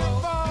 Pick up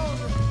your phone.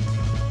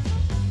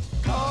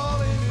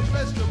 Call any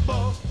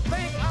vegetable.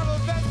 Think of a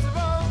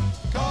vegetable.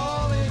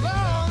 Call any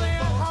lonely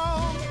at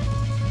home.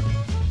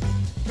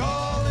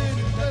 Call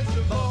any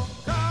vegetable.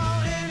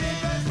 Call any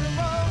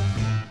vegetable.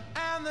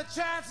 And the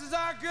chances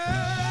are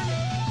good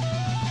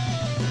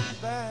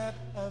that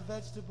a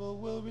vegetable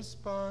will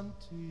respond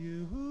to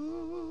you.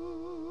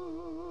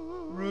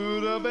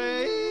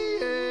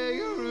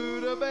 Rutabaga,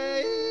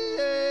 rutabaga,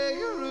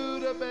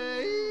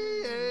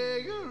 rutabaga,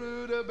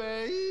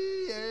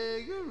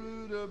 rutabaga,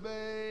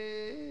 rutabaga.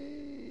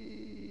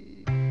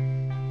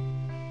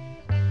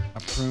 A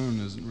prune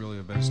isn't really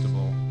a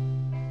vegetable.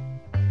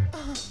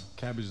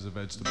 Cabbage is a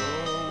vegetable.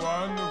 No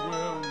one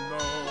will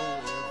know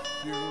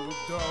if you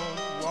don't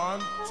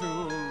want to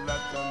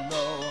let them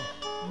know.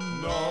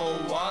 No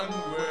one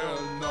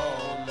will know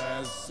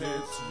unless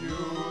it's you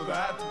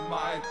that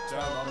might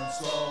tell them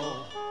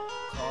so.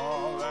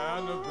 Call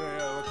and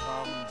they'll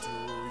come to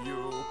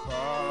you,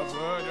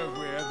 covered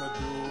with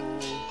dew.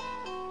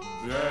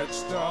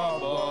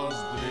 Vegetables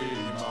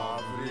dream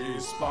of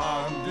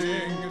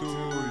responding to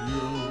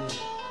you.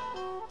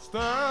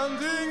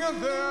 standing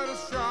there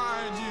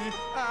shiny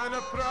and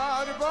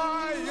proud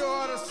by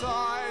your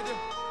side,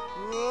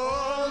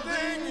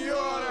 holding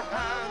your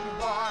hand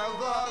while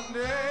the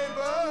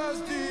neighbors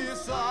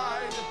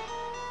decide.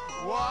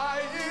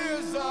 Why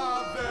is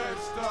a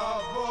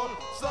vegetable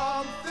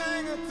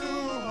something to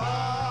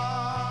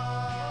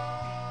hide?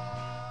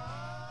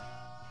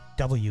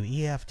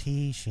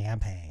 WEFT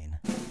Champaign.